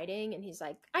 like fighting, and he's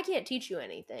like, I can't teach you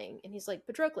anything. And he's like,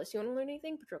 Patroclus, you want to learn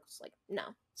anything? Patroclus is like, no.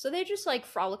 So they just like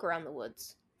frolic around the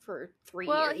woods for 3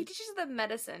 years. Well, he teaches them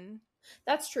medicine.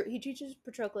 That's true. He teaches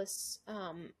Patroclus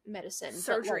medicine.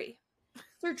 Surgery.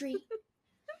 Surgery.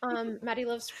 Maddie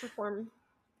loves to perform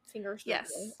finger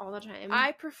surgery all the time.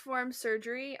 I perform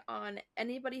surgery on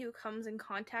anybody who comes in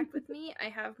contact with me. I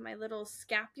have my little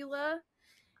scapula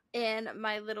and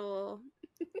my little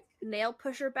nail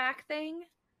pusher back thing,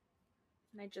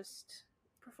 and I just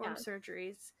perform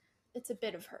surgeries. It's a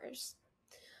bit of hers.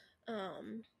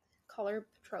 Call her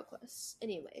Patroclus.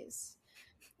 Anyways,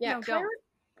 yeah, no,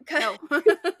 Chiron,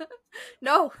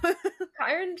 no.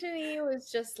 Chiron to me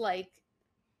was just like,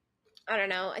 I don't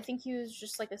know. I think he was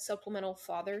just like a supplemental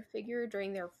father figure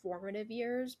during their formative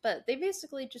years, but they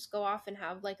basically just go off and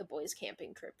have like a boys'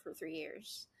 camping trip for 3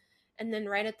 years. And then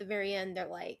right at the very end, they're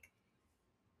like,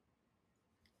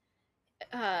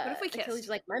 what if we kissed? Achilles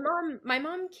like, my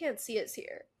mom can't see us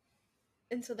here.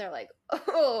 And so they're like,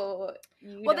 oh.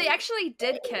 Well, they actually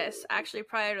did kiss, actually,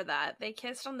 prior to that. They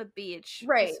kissed on the beach.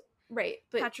 Right.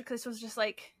 But Patroclus was just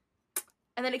like,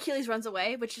 and then Achilles runs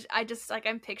away, which I just, like,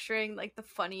 I'm picturing, like, the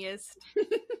funniest.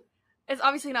 It's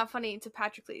obviously not funny to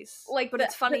Patroclus, like, but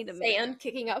it's funny to me. Sand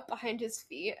kicking up behind his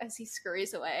feet as he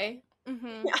scurries away.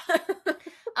 Mm-hmm.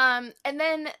 Yeah. And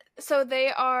then, so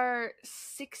they are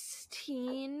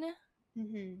 16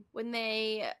 when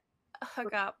they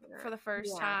hook up for the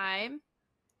first time.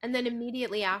 And then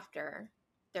immediately after,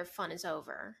 their fun is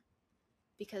over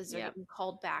because they're getting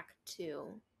called back to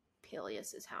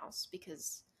Peleus's house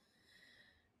because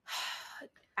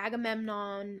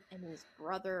Agamemnon and his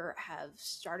brother have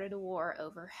started a war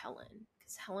over Helen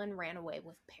because Helen ran away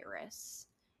with Paris.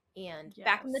 And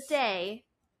back in the day,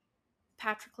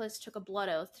 Patroclus took a blood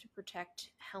oath to protect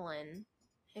Helen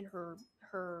in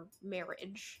her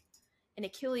marriage. And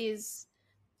Achilles,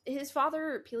 his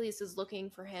father Peleus, is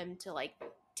looking for him to like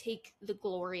take the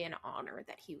glory and honor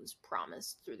that he was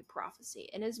promised through the prophecy.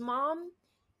 And his mom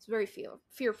is very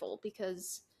fearful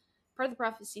because part of the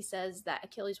prophecy says that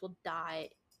Achilles will die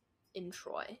in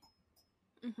Troy.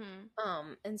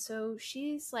 And so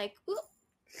she's like,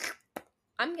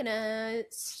 I'm gonna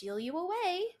steal you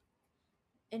away.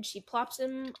 And she plops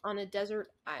him on a desert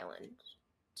island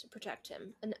to protect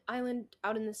him, an island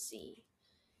out in the sea.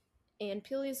 And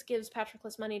Peleus gives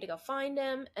Patroclus money to go find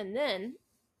him, and then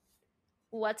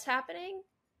what's happening?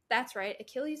 That's right,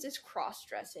 Achilles is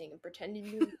cross-dressing and pretending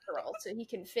to be a girl so he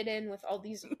can fit in with all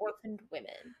these orphaned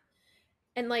women.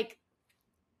 And, like,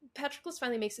 Patroclus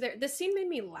finally makes it there. This scene made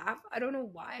me laugh. I don't know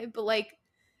why, but, like,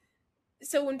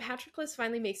 so when Patroclus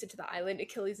finally makes it to the island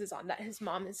Achilles is on, that his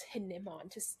mom has hidden him on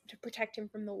to protect him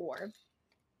from the war,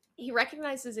 he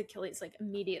recognizes Achilles, like,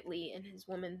 immediately in his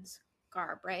woman's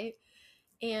garb, right?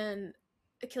 And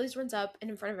Achilles runs up,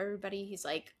 and in front of everybody, he's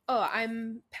like, oh,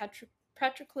 I'm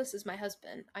Patroclus is my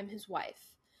husband. I'm his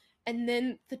wife. And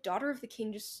then the daughter of the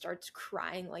king just starts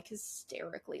crying, like,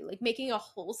 hysterically, like, making a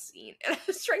whole scene. And I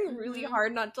was trying really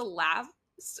hard not to laugh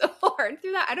so hard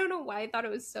through that. I don't know why I thought it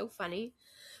was so funny.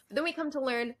 But then we come to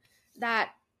learn that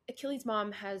Achilles'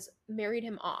 mom has married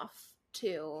him off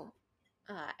to,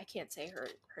 I can't say her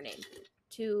name,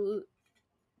 to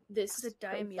this... Is it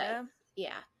Diomeda?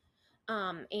 Yeah.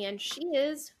 And she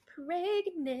is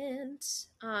pregnant.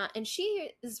 And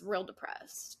she is real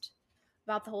depressed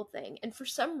about the whole thing. And for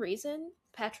some reason,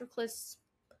 Patroclus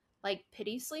like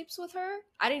pity sleeps with her.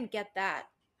 I didn't get that.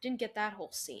 Didn't get that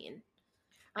whole scene.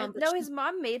 But No, his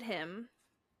mom made him.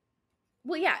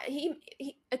 well, yeah,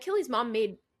 Achilles' mom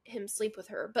made him sleep with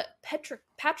her, but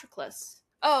Patroclus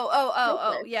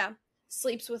Oh, yeah.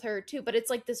 sleeps with her too. But it's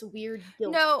like this weird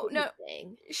guilt No,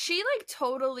 thing. she like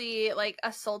totally like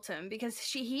assaults him because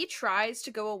he tries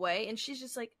to go away and she's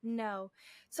just like no.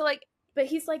 So like, but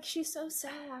he's like, she's so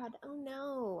sad. Oh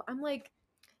no. I'm like,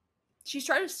 she's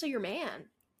trying to steal your man.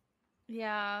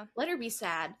 yeah. Let her be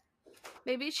sad.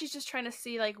 Maybe she's just trying to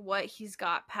see like what he's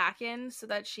got packing so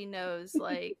that she knows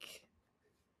like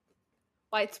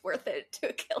why it's worth it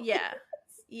to kill. Yeah.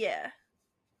 Yeah.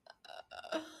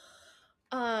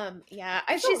 Yeah,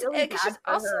 I feel really bad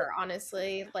for her,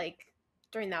 honestly, like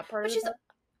during that part of the book.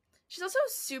 She's also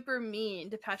super mean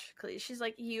to Patroclus. She's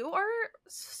like, you are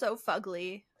so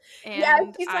fugly. And yeah,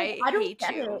 she's like, I don't hate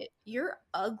get you. it. You're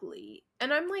ugly.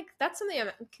 And I'm like, that's something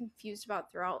I'm confused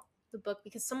about throughout the book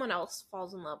because someone else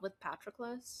falls in love with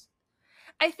Patroclus.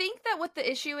 I think that what the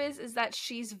issue is that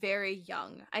she's very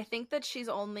young. I think that she's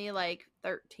only like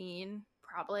 13.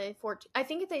 Probably 14. I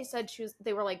think they said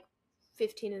they were like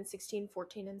 15 and 16,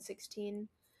 14 and 16.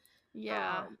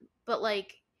 Yeah. But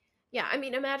like, yeah, I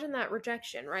mean, imagine that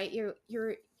rejection, right? You're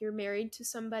married to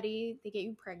somebody, they get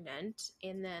you pregnant,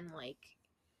 and then like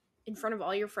in front of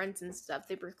all your friends and stuff,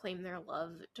 they proclaim their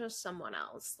love to someone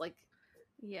else. Like,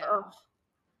 yeah.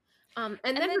 And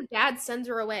then her dad sends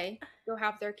her away. Go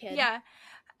have their kid. Yeah.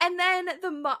 And then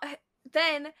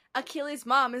then Achilles'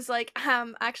 mom is like,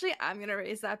 actually, I'm gonna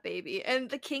raise that baby. And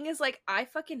the king is like, I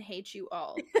fucking hate you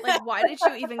all. Like, why did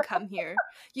you even come here?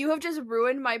 You have just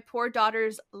ruined my poor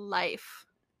daughter's life.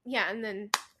 Yeah, and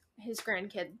then his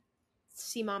grandkid,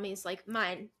 see mommy's like,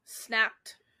 mine.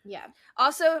 Snapped. Yeah.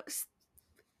 Also,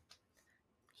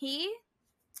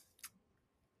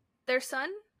 their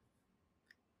son,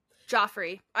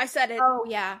 Joffrey. I said it. Oh,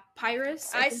 yeah.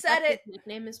 Pyrrhus. I said it. His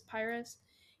nickname is Pyrrhus.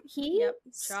 He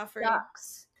Joffrey.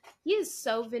 sucks. He is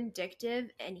so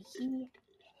vindictive, and he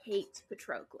hates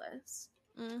Patroclus.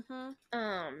 Mm-hmm.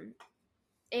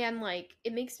 And like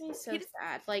it makes me so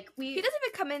sad. Like he doesn't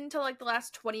even come in until like the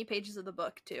last 20 pages of the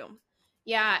book too.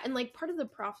 Yeah, and like part of the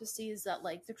prophecy is that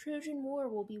like the Trojan War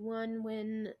will be won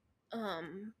when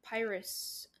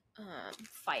Pyrrhus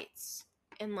fights,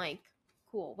 and like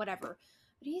cool, whatever.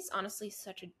 But he's honestly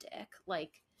such a dick.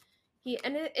 Like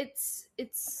it's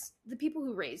the people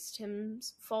who raised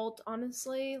him's fault,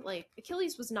 honestly. Like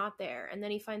Achilles was not there, and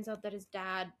then he finds out that his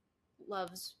dad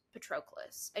loves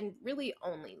Patroclus and really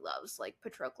only loves like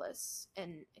Patroclus.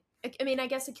 And I mean, I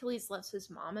guess Achilles loves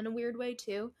his mom in a weird way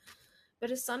too,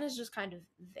 but his son is just kind of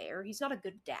there. He's not a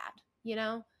good dad, you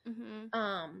know?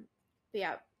 Mm-hmm. But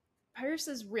yeah, Pyrrhus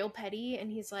is real petty, and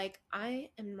he's like,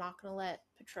 I am not gonna let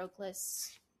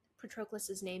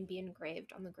Patroclus's name be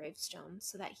engraved on the gravestone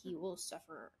so that he will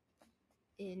suffer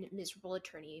in miserable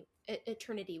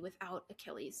eternity without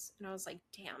Achilles. And I was like,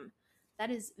 damn,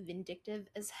 that is vindictive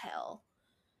as hell.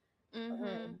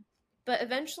 Mm-hmm. But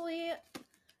eventually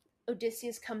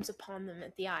Odysseus comes upon them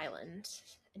at the island,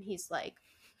 and he's like,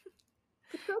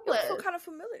 Patroclus, you feel kind of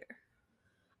familiar.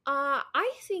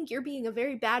 I think you're being a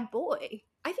very bad boy.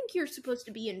 I think you're supposed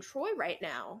to be in Troy right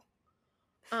now.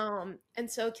 And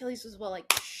so Achilles was like,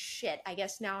 shit, I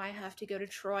guess now I have to go to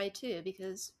Troy too,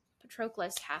 because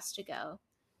Patroclus has to go.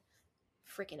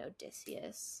 Freaking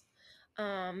Odysseus.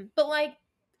 But like,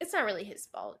 it's not really his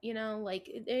fault, you know? Like,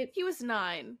 he was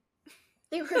 9.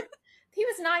 He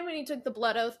was 9 when he took the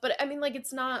blood oath, but I mean, like,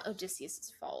 it's not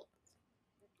Odysseus' fault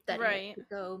that he had to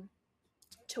go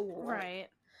to war. Right.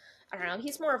 I don't know.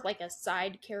 He's more of like a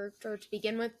side character to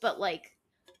begin with, but like,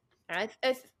 I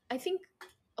think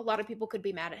a lot of people could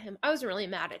be mad at him. I wasn't really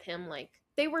mad at him. Like,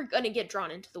 they were gonna get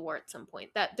drawn into the war at some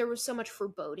point. That there was so much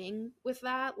foreboding with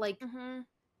that. Like,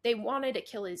 they wanted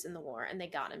Achilles in the war, and they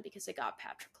got him because they got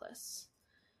Patroclus.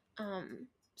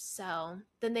 So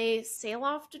then they sail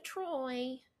off to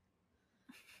Troy,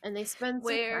 and they spend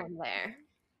some time there.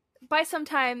 By some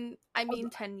time, I mean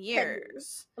 10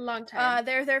 years. A long time.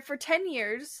 They're there for 10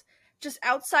 years, just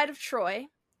outside of Troy,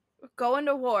 going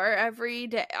to war every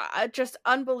day. Just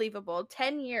unbelievable.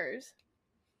 10 years.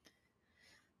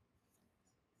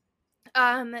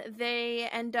 They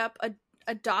end up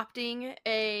adopting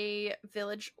a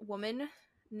village woman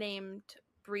named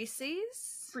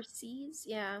Briseis.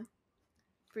 Yeah.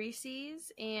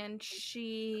 Briseis, and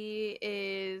she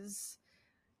is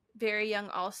very young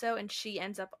also, and she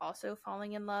ends up also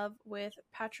falling in love with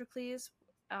Patroclus.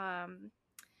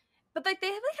 But like they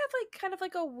have kind of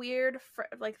like a weird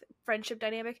friendship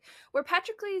dynamic where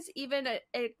Patroclus even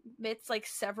admits like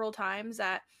several times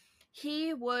that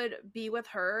he would be with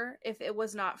her if it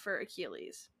was not for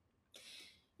Achilles.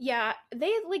 Yeah,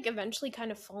 they like eventually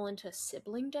kind of fall into a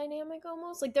sibling dynamic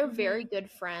almost. Like they're very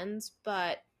good friends,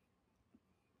 but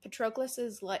Patroclus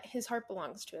is like his heart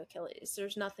belongs to Achilles.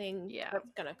 There's nothing Yeah.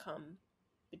 that's gonna come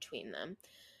between them.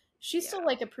 She's still Yeah.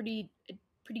 like a pretty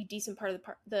decent part of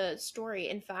the story.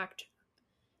 In fact,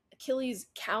 Achilles'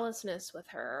 callousness with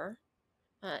her,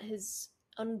 his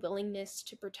unwillingness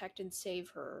to protect and save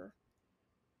her,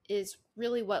 is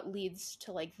really what leads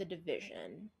to like the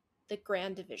division, the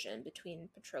grand division between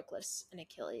Patroclus and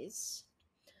Achilles.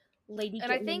 Lady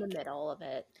And I getting in the think middle of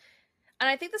it. And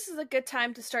I think this is a good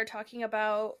time to start talking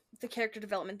about the character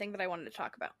development thing that I wanted to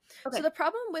talk about. So, Okay. the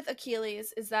problem with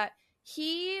Achilles is that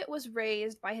he was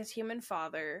raised by his human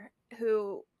father,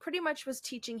 who pretty much was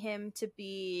teaching him to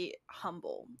be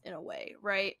humble in a way,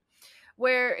 right?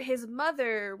 Where his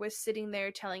mother was sitting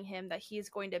there telling him that he's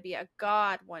going to be a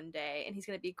god one day and he's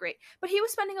going to be great. But he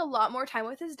was spending a lot more time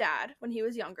with his dad when he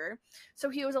was younger, so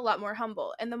he was a lot more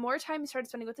humble. And the more time he started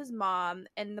spending with his mom,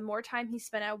 and the more time he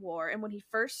spent at war, and when he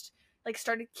first like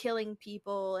started killing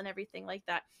people and everything like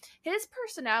that, his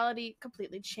personality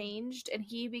completely changed, and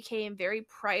he became very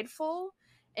prideful,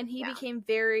 and he Yeah. became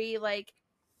very like,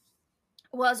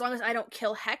 well, as long as I don't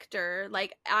kill Hector,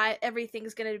 like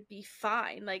everything's gonna be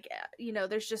fine. Like,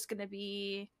 there's just gonna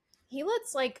be. He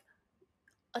lets like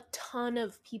a ton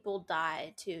of people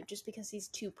die too, just because he's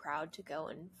too proud to go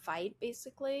and fight,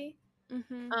 basically.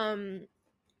 Mm-hmm. Um,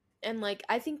 and like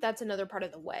I think that's another part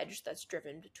of the wedge that's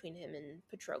driven between him and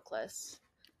Patroclus.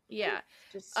 Yeah.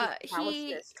 Just his He.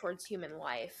 callousness towards human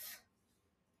life.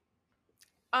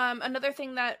 Another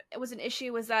thing that was an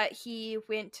issue was that he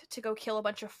went to go kill a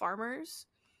bunch of farmers.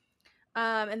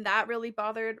 And that really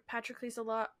bothered Patroclus a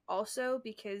lot, also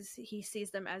because he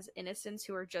sees them as innocents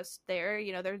who are just there.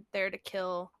 They're there to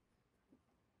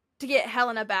get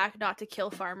Helena back, not to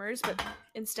kill farmers, but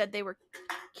instead they were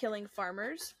killing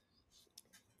farmers.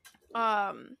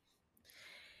 And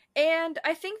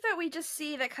I think that we just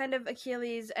see that kind of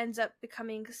Achilles ends up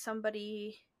becoming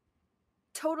somebody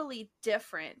totally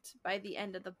different by the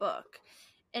end of the book.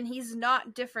 And he's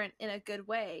not different in a good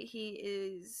way. He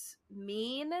is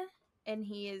mean, and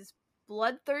he is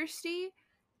bloodthirsty,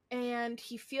 and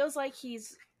he feels like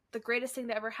he's the greatest thing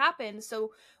to ever happen.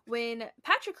 So when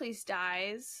Patroclus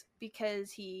dies,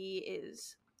 because he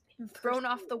is thrown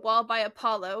off the wall by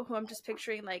Apollo, who I'm just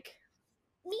picturing like,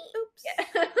 oops. Yeah.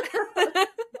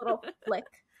 Little flick.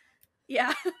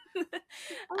 Yeah. You're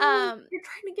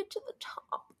trying to get to the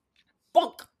top.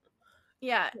 Bonk.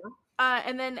 Yeah.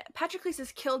 And then Patroclus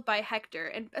is killed by Hector,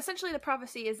 and essentially the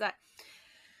prophecy is that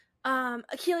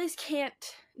Achilles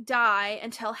can't die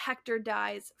until Hector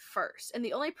dies first, and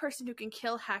the only person who can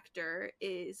kill Hector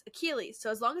is Achilles. So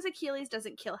as long as Achilles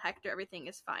doesn't kill Hector, everything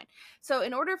is fine. So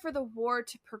in order for the war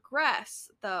to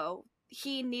progress, though,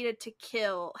 he needed to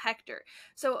kill Hector.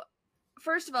 So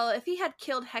first of all, if he had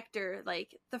killed Hector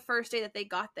like the first day that they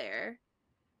got there,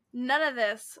 none of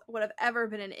this would have ever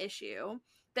been an issue.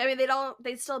 I mean,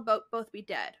 they'd still both be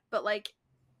dead, but like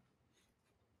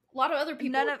a lot of other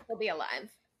people will be alive.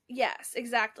 Yes,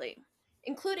 exactly.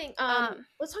 Including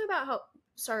let's talk about how,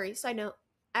 sorry, side note,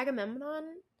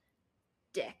 Agamemnon,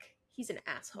 dick. He's an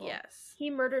asshole. Yes. He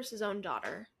murders his own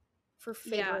daughter for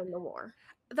favoring the war.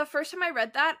 The first time I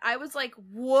read that, I was like,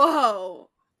 whoa,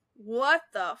 what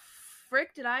the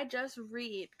frick did I just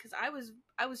read? Because I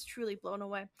was truly blown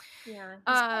away. Yeah.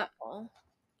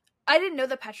 I didn't know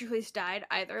that Patroclus died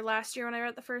either last year when I read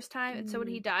it the first time, and so when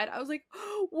he died, I was like,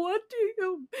 what do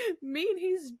you mean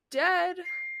he's dead?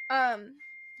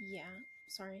 Yeah,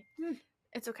 sorry.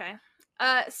 It's okay.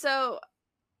 So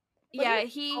yeah,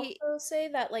 he also say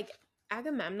that like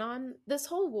Agamemnon, this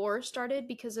whole war started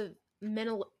because of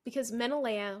because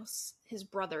Menelaus, his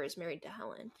brother, is married to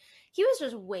Helen. He was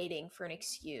just waiting for an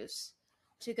excuse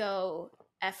to go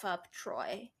F up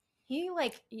Troy. He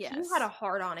had a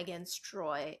hard on against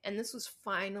Troy, and this was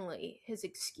finally his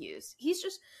excuse. He's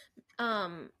just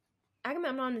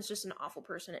Agamemnon is just an awful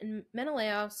person, and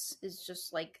Menelaus is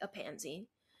just like a pansy,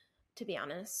 to be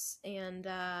honest. And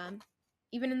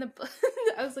even in the book,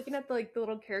 I was looking at the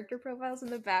little character profiles in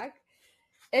the back,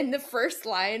 and the first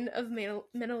line of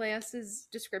Menelaus's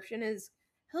description is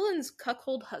Helen's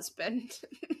cuckold husband.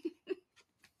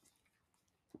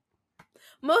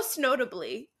 Most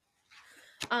notably.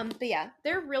 But yeah,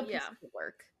 they're real pieces of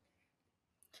work.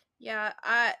 Yeah,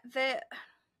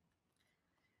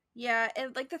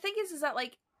 and like the thing is that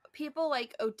like people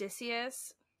like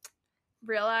Odysseus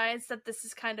realize that this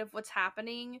is kind of what's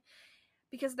happening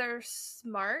because they're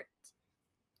smart.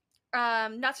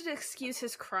 Not to excuse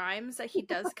his crimes that he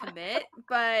does commit,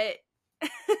 but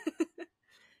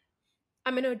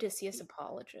I'm an Odysseus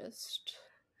apologist.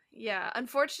 Yeah,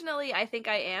 unfortunately, I think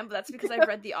I am, but that's because I've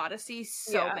read the Odyssey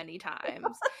so Yeah. many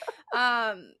times.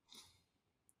 Um,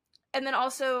 and then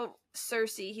also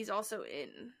Circe, he's also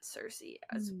in Circe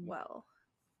as well.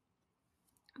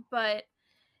 But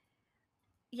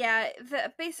yeah,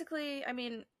 basically, I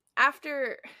mean,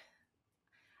 after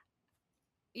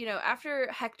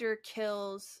after Hector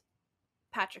kills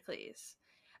Patroclus,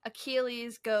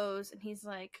 Achilles goes and he's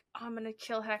like, oh, I'm gonna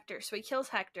kill Hector. So he kills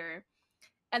Hector,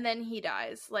 and then he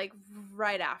dies, like,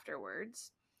 right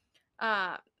afterwards.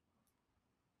 Uh,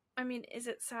 I mean, is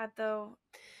it sad though?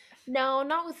 No,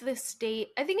 not with this state.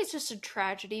 I think it's just a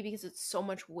tragedy because it's so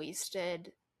much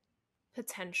wasted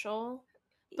potential.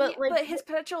 Yeah, But like but his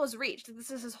potential was reached. This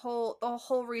is the whole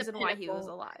the reason why he was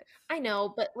pinnacle. alive. I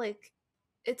know, but like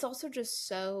it's also just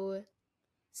so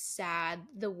sad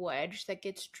the wedge that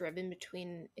gets driven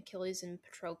between Achilles and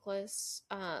Patroclus.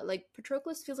 Like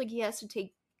Patroclus feels like he has to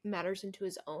take matters into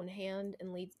his own hand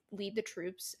and lead the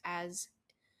troops as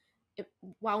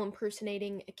while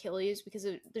impersonating Achilles because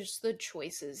there's the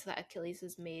choices that Achilles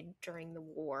has made during the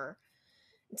war.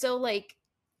 So like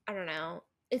I don't know.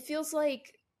 It feels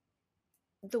like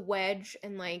the wedge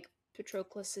and like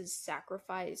Patroclus's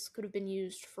sacrifice could have been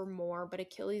used for more, but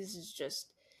Achilles is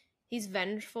just he's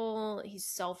vengeful, he's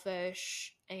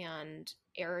selfish and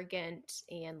arrogant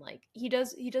and like he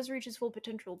does reach his full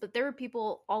potential, but there were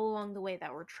people all along the way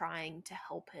that were trying to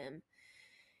help him.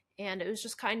 And it was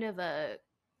just kind of a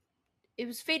it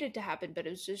was fated to happen, but it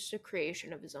was just a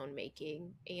creation of his own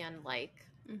making and like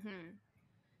Mm-hmm.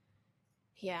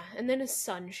 yeah, and then his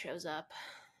son shows up.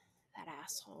 That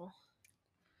asshole.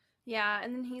 Yeah,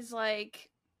 and then he's like,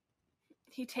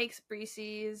 he takes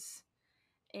Briseis,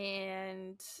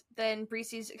 and then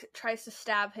Briseis tries to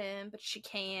stab him, but she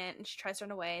can't, and she tries to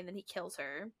run away, and then he kills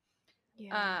her.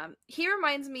 Yeah. He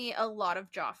reminds me a lot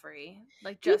of Joffrey,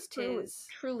 like He just truly, his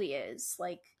truly is.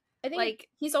 Like, I think like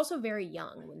he's also very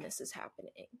young when this is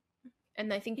happening.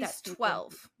 And I think he's that's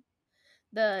important. 12,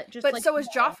 The just but like so is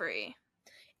Joffrey.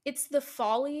 it's the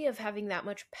folly of having that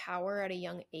much power at a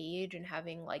young age and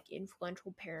having like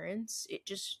influential parents. It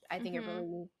just I think it Mm-hmm.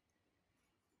 really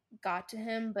got to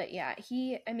him. But yeah,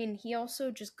 he also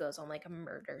just goes on like a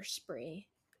murder spree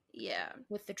Yeah.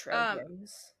 with the Um,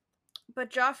 Trojans. but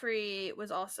Joffrey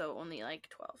was also only like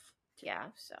 12 too, Yeah.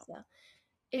 so So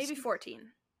it's maybe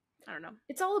 14. I don't know.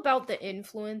 it's all about the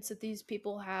influence that these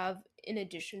people have in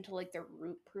addition to like their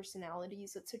root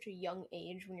personalities at such a young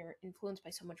age when you're influenced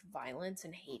by so much violence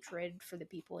and hatred for the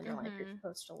people in your life you're Mm-hmm.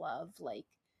 supposed to love. Like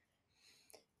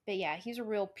but yeah, he's a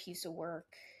real piece of work.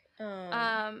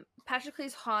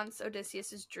 Patroclus haunts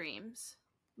Odysseus's dreams.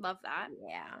 Love that.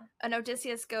 Yeah. And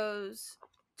Odysseus goes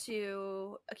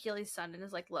to Achilles' son and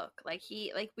is like, look, like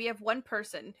we have one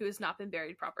person who has not been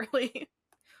buried properly.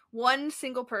 One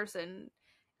single person.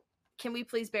 Can we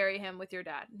please bury him with your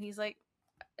dad? And he's like,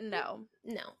 no.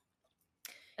 No.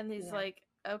 And he's Yeah. like,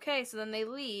 okay. So then they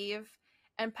leave,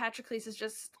 and Patroclus is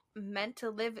just meant to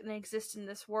live and exist in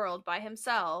this world by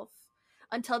himself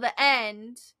until the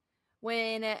end,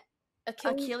 when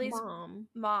Achilles'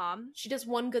 mom, she does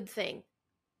one good thing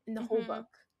in the whole book.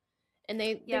 And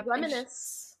they yep,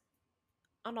 reminisce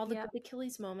on all the yep. good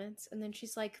Achilles moments, and then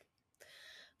she's like,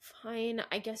 fine,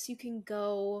 I guess you can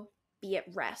go be at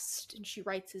rest. And she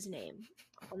writes his name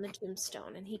on the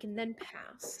tombstone, and he can then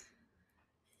pass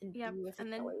and Yep. be with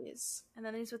Achilles. And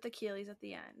then he's with Achilles at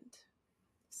the end.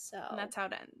 So And that's how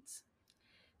it ends.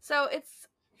 So it's,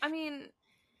 I mean,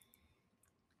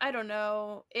 I don't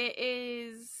know.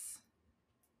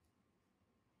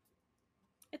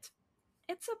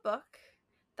 It's a book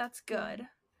that's good.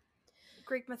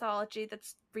 Greek mythology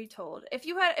that's retold.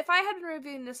 If I had been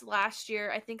reviewing this last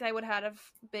year, I think I would have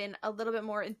been a little bit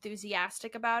more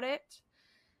enthusiastic about it.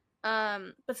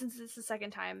 But since it's the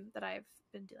second time that I've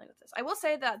been dealing with this, I will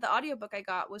say that the audiobook I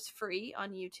got was free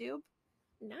on YouTube.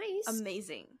 Nice.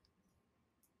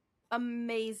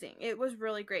 Amazing. It was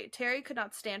really great. Terry could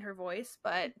not stand her voice,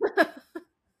 but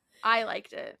I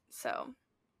liked it. So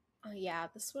oh yeah,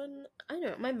 this one I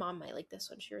know my mom might like this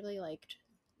one. She really liked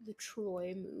the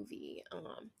Troy movie.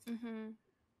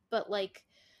 But like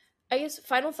I guess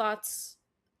final thoughts.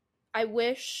 I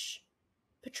wish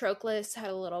Patroclus had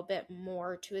a little bit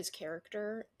more to his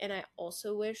character, and I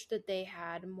also wish that they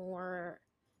had more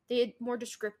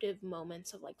descriptive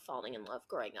moments of like falling in love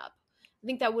growing up. I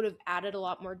think that would have added a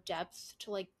lot more depth to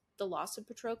like the loss of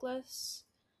Patroclus.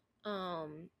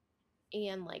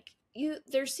 And like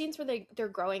there's scenes where they're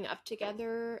growing up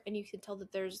together and you can tell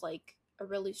that there's like a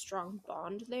really strong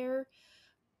bond there.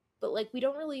 But like we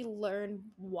don't really learn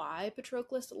why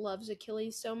Patroclus loves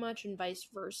Achilles so much and vice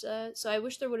versa. So I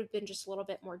wish there would have been just a little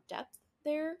bit more depth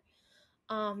there.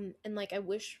 And like I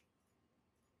wish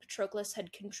Patroclus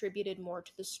had contributed more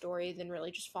to the story than really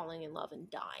just falling in love and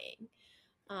dying.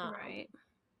 Right.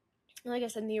 Like I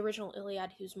said, in the original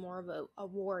Iliad, he was more of a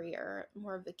warrior,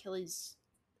 more of Achilles'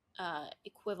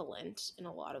 equivalent in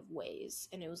a lot of ways,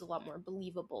 and it was a lot more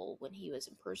believable when he was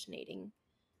impersonating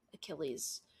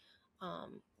Achilles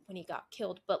when he got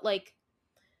killed. But like,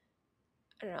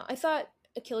 I don't know, I thought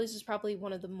Achilles was probably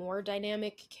one of the more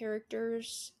dynamic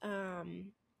characters.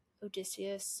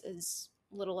 Odysseus, as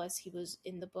little as he was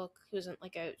in the book, he wasn't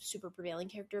like a super prevailing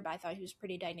character, but I thought he was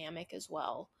pretty dynamic as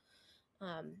well.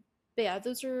 But yeah,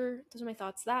 those are my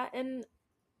thoughts. That, and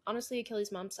honestly,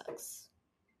 Achilles' mom sucks.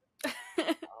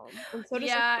 And so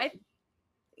does I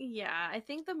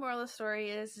think the moral of the story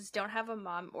is don't have a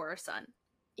mom or a son.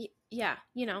 Yeah,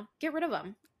 get rid of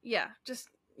them. Yeah, just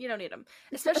you don't need them,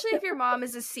 especially if your mom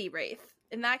is a sea wraith.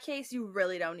 In that case, you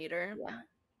really don't need her. Yeah,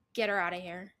 get her out of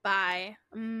here. Bye.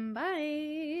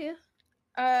 Bye.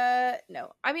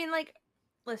 No, I mean, like,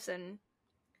 listen,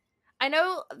 I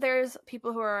know there's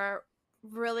people who are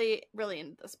really, really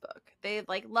into this book. They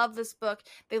like love this book.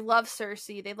 They love Circe.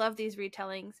 They love these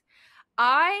retellings.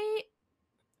 I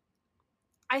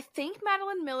think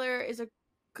Madeline Miller is a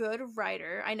good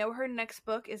writer. I know her next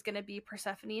book is going to be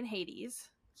Persephone and Hades.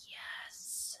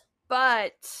 Yes.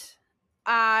 But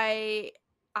I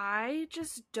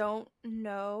just don't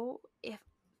know if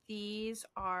these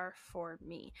are for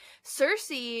me.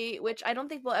 Circe, which I don't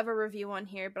think we'll ever review on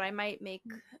here, but I might make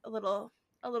a little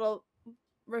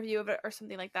review of it or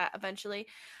something like that eventually.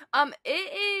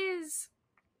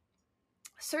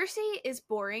 Circe is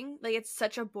boring. Like, it's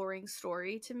such a boring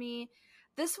story to me.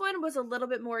 This one was a little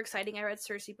bit more exciting. I read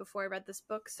Circe before I read this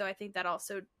book, so I think that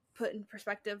also put in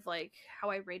perspective like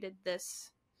how I rated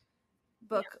this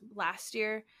book last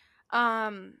year.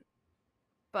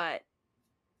 But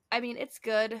I mean, it's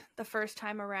good the first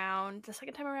time around. The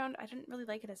second time around, I didn't really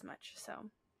like it as much, so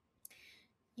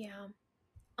yeah.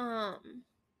 I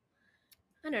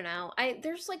don't know.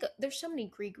 There's so many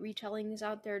Greek retellings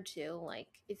out there too. Like,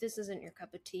 if this isn't your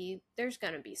cup of tea, there's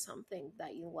gonna be something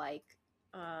that you like.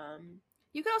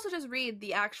 You can also just read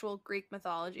the actual Greek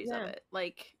mythologies of it.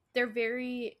 Like, they're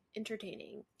very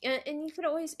entertaining. And you could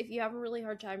always, if you have a really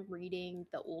hard time reading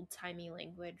the old-timey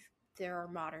language, there are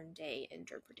modern-day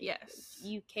interpretations. Yes.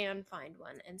 You can find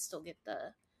one and still get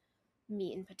the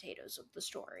meat and potatoes of the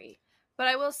story. But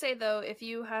I will say, though, if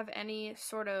you have any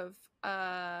sort of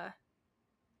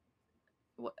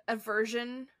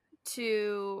aversion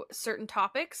to certain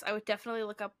topics, I would definitely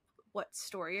look up what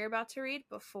story you're about to read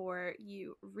before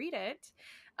you read it,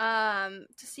 to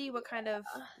see what kind of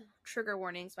trigger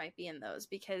warnings might be in those,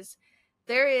 because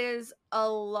there is a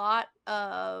lot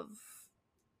of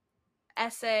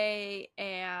essay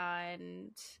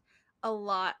and a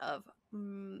lot of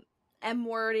M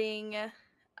wording.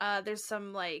 There's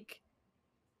some like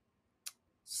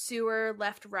sewer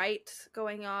left right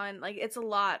going on. Like, it's a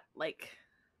lot. Like,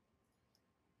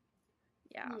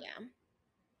 yeah.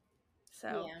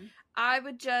 So I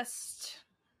would just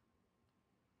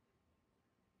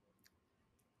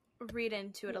read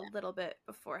into it a little bit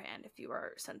beforehand if you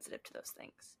are sensitive to those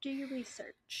things. Do your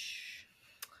research.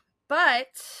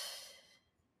 But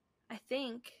I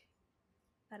think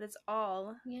that is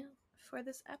all for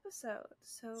this episode.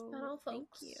 So thank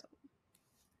you.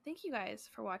 Thank you guys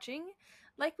for watching.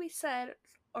 Like we said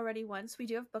already once, we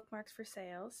do have bookmarks for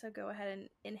sale, so go ahead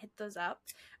and hit those up.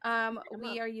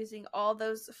 We are using all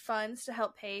those funds to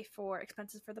help pay for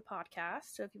expenses for the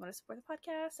podcast, so if you want to support the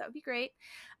podcast, that would be great.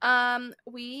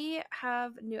 We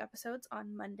have new episodes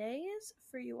on Mondays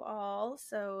for you all,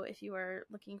 so if you are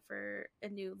looking for a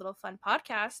new little fun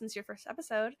podcast since your first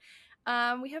episode,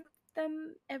 we have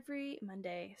them every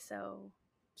Monday, so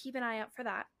keep an eye out for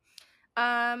that.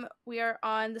 We are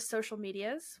on the social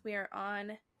medias. We are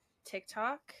on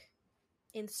TikTok,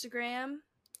 Instagram,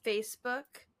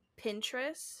 Facebook,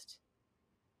 Pinterest.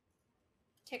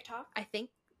 TikTok? I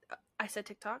think I said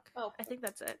TikTok. Oh. I think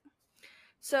that's it.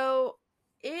 So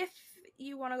if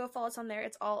you want to go follow us on there,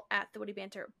 it's all at the Witty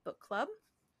Banter Book Club.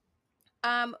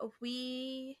 I don't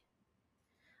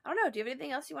know. Do you have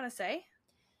anything else you want to say?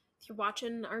 If you're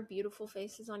watching our beautiful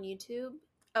faces on YouTube,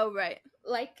 oh, right.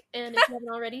 Like, and if you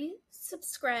haven't already,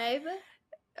 subscribe.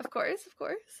 Of course.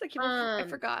 I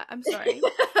forgot. I'm sorry.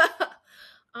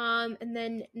 And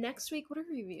then next week, what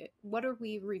are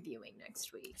we reviewing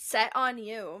next week? Set on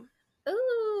You.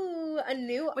 Ooh, a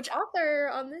new author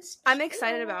on this channel. I'm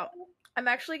excited about. I'm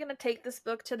actually going to take this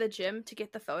book to the gym to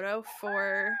get the photo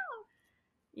for...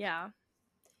 Yeah.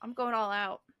 I'm going all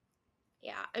out.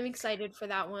 Yeah, I'm excited for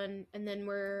that one. And then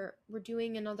we're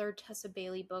doing another Tessa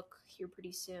Bailey book here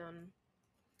pretty soon.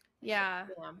 Yeah.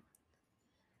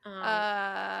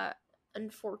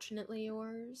 Unfortunately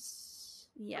Yours.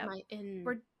 Yeah. In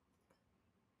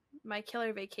My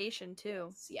Killer Vacation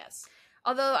too. Yes.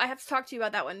 Although I have to talk to you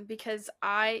about that one because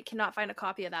I cannot find a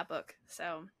copy of that book.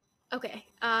 So okay.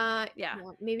 Yeah.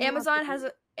 Well, maybe Amazon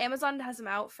has them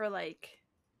out for like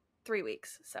 3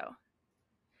 weeks. So,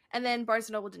 and then Barnes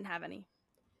and Noble didn't have any.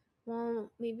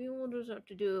 Well, maybe we'll just have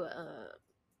to do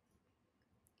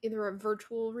either a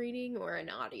virtual reading or an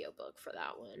audiobook for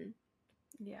that one.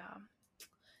 Yeah.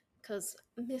 Because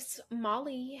Miss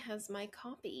Molly has my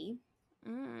copy.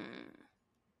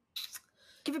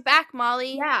 Give it back,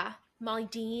 Molly. Yeah. Molly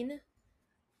Dean.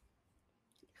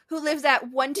 Who lives at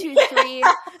 123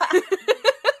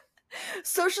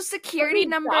 Social Security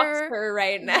number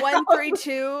right now.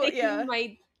 132. Yeah.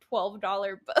 My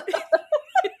 $12 book.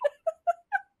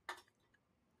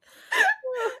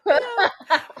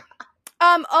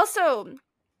 Also,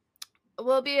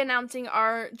 we'll be announcing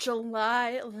our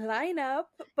July lineup,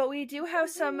 but we do have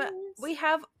we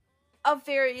have a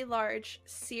very large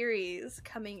series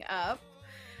coming up.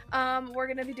 We're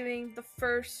going to be doing the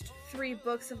first 3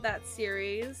 books of that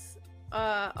series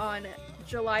on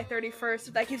July 31st,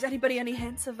 if that gives anybody any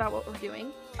hints about what we're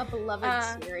doing. A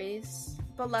beloved series.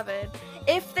 Beloved.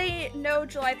 If they know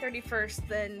July 31st,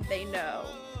 then they know.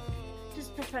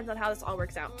 Just depends on how this all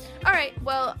works out. Alright,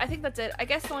 well, I think that's it. I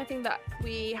guess the only thing that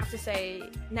we have to say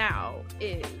now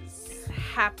is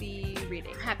happy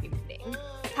reading. Happy reading.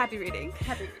 Happy reading.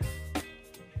 Happy reading.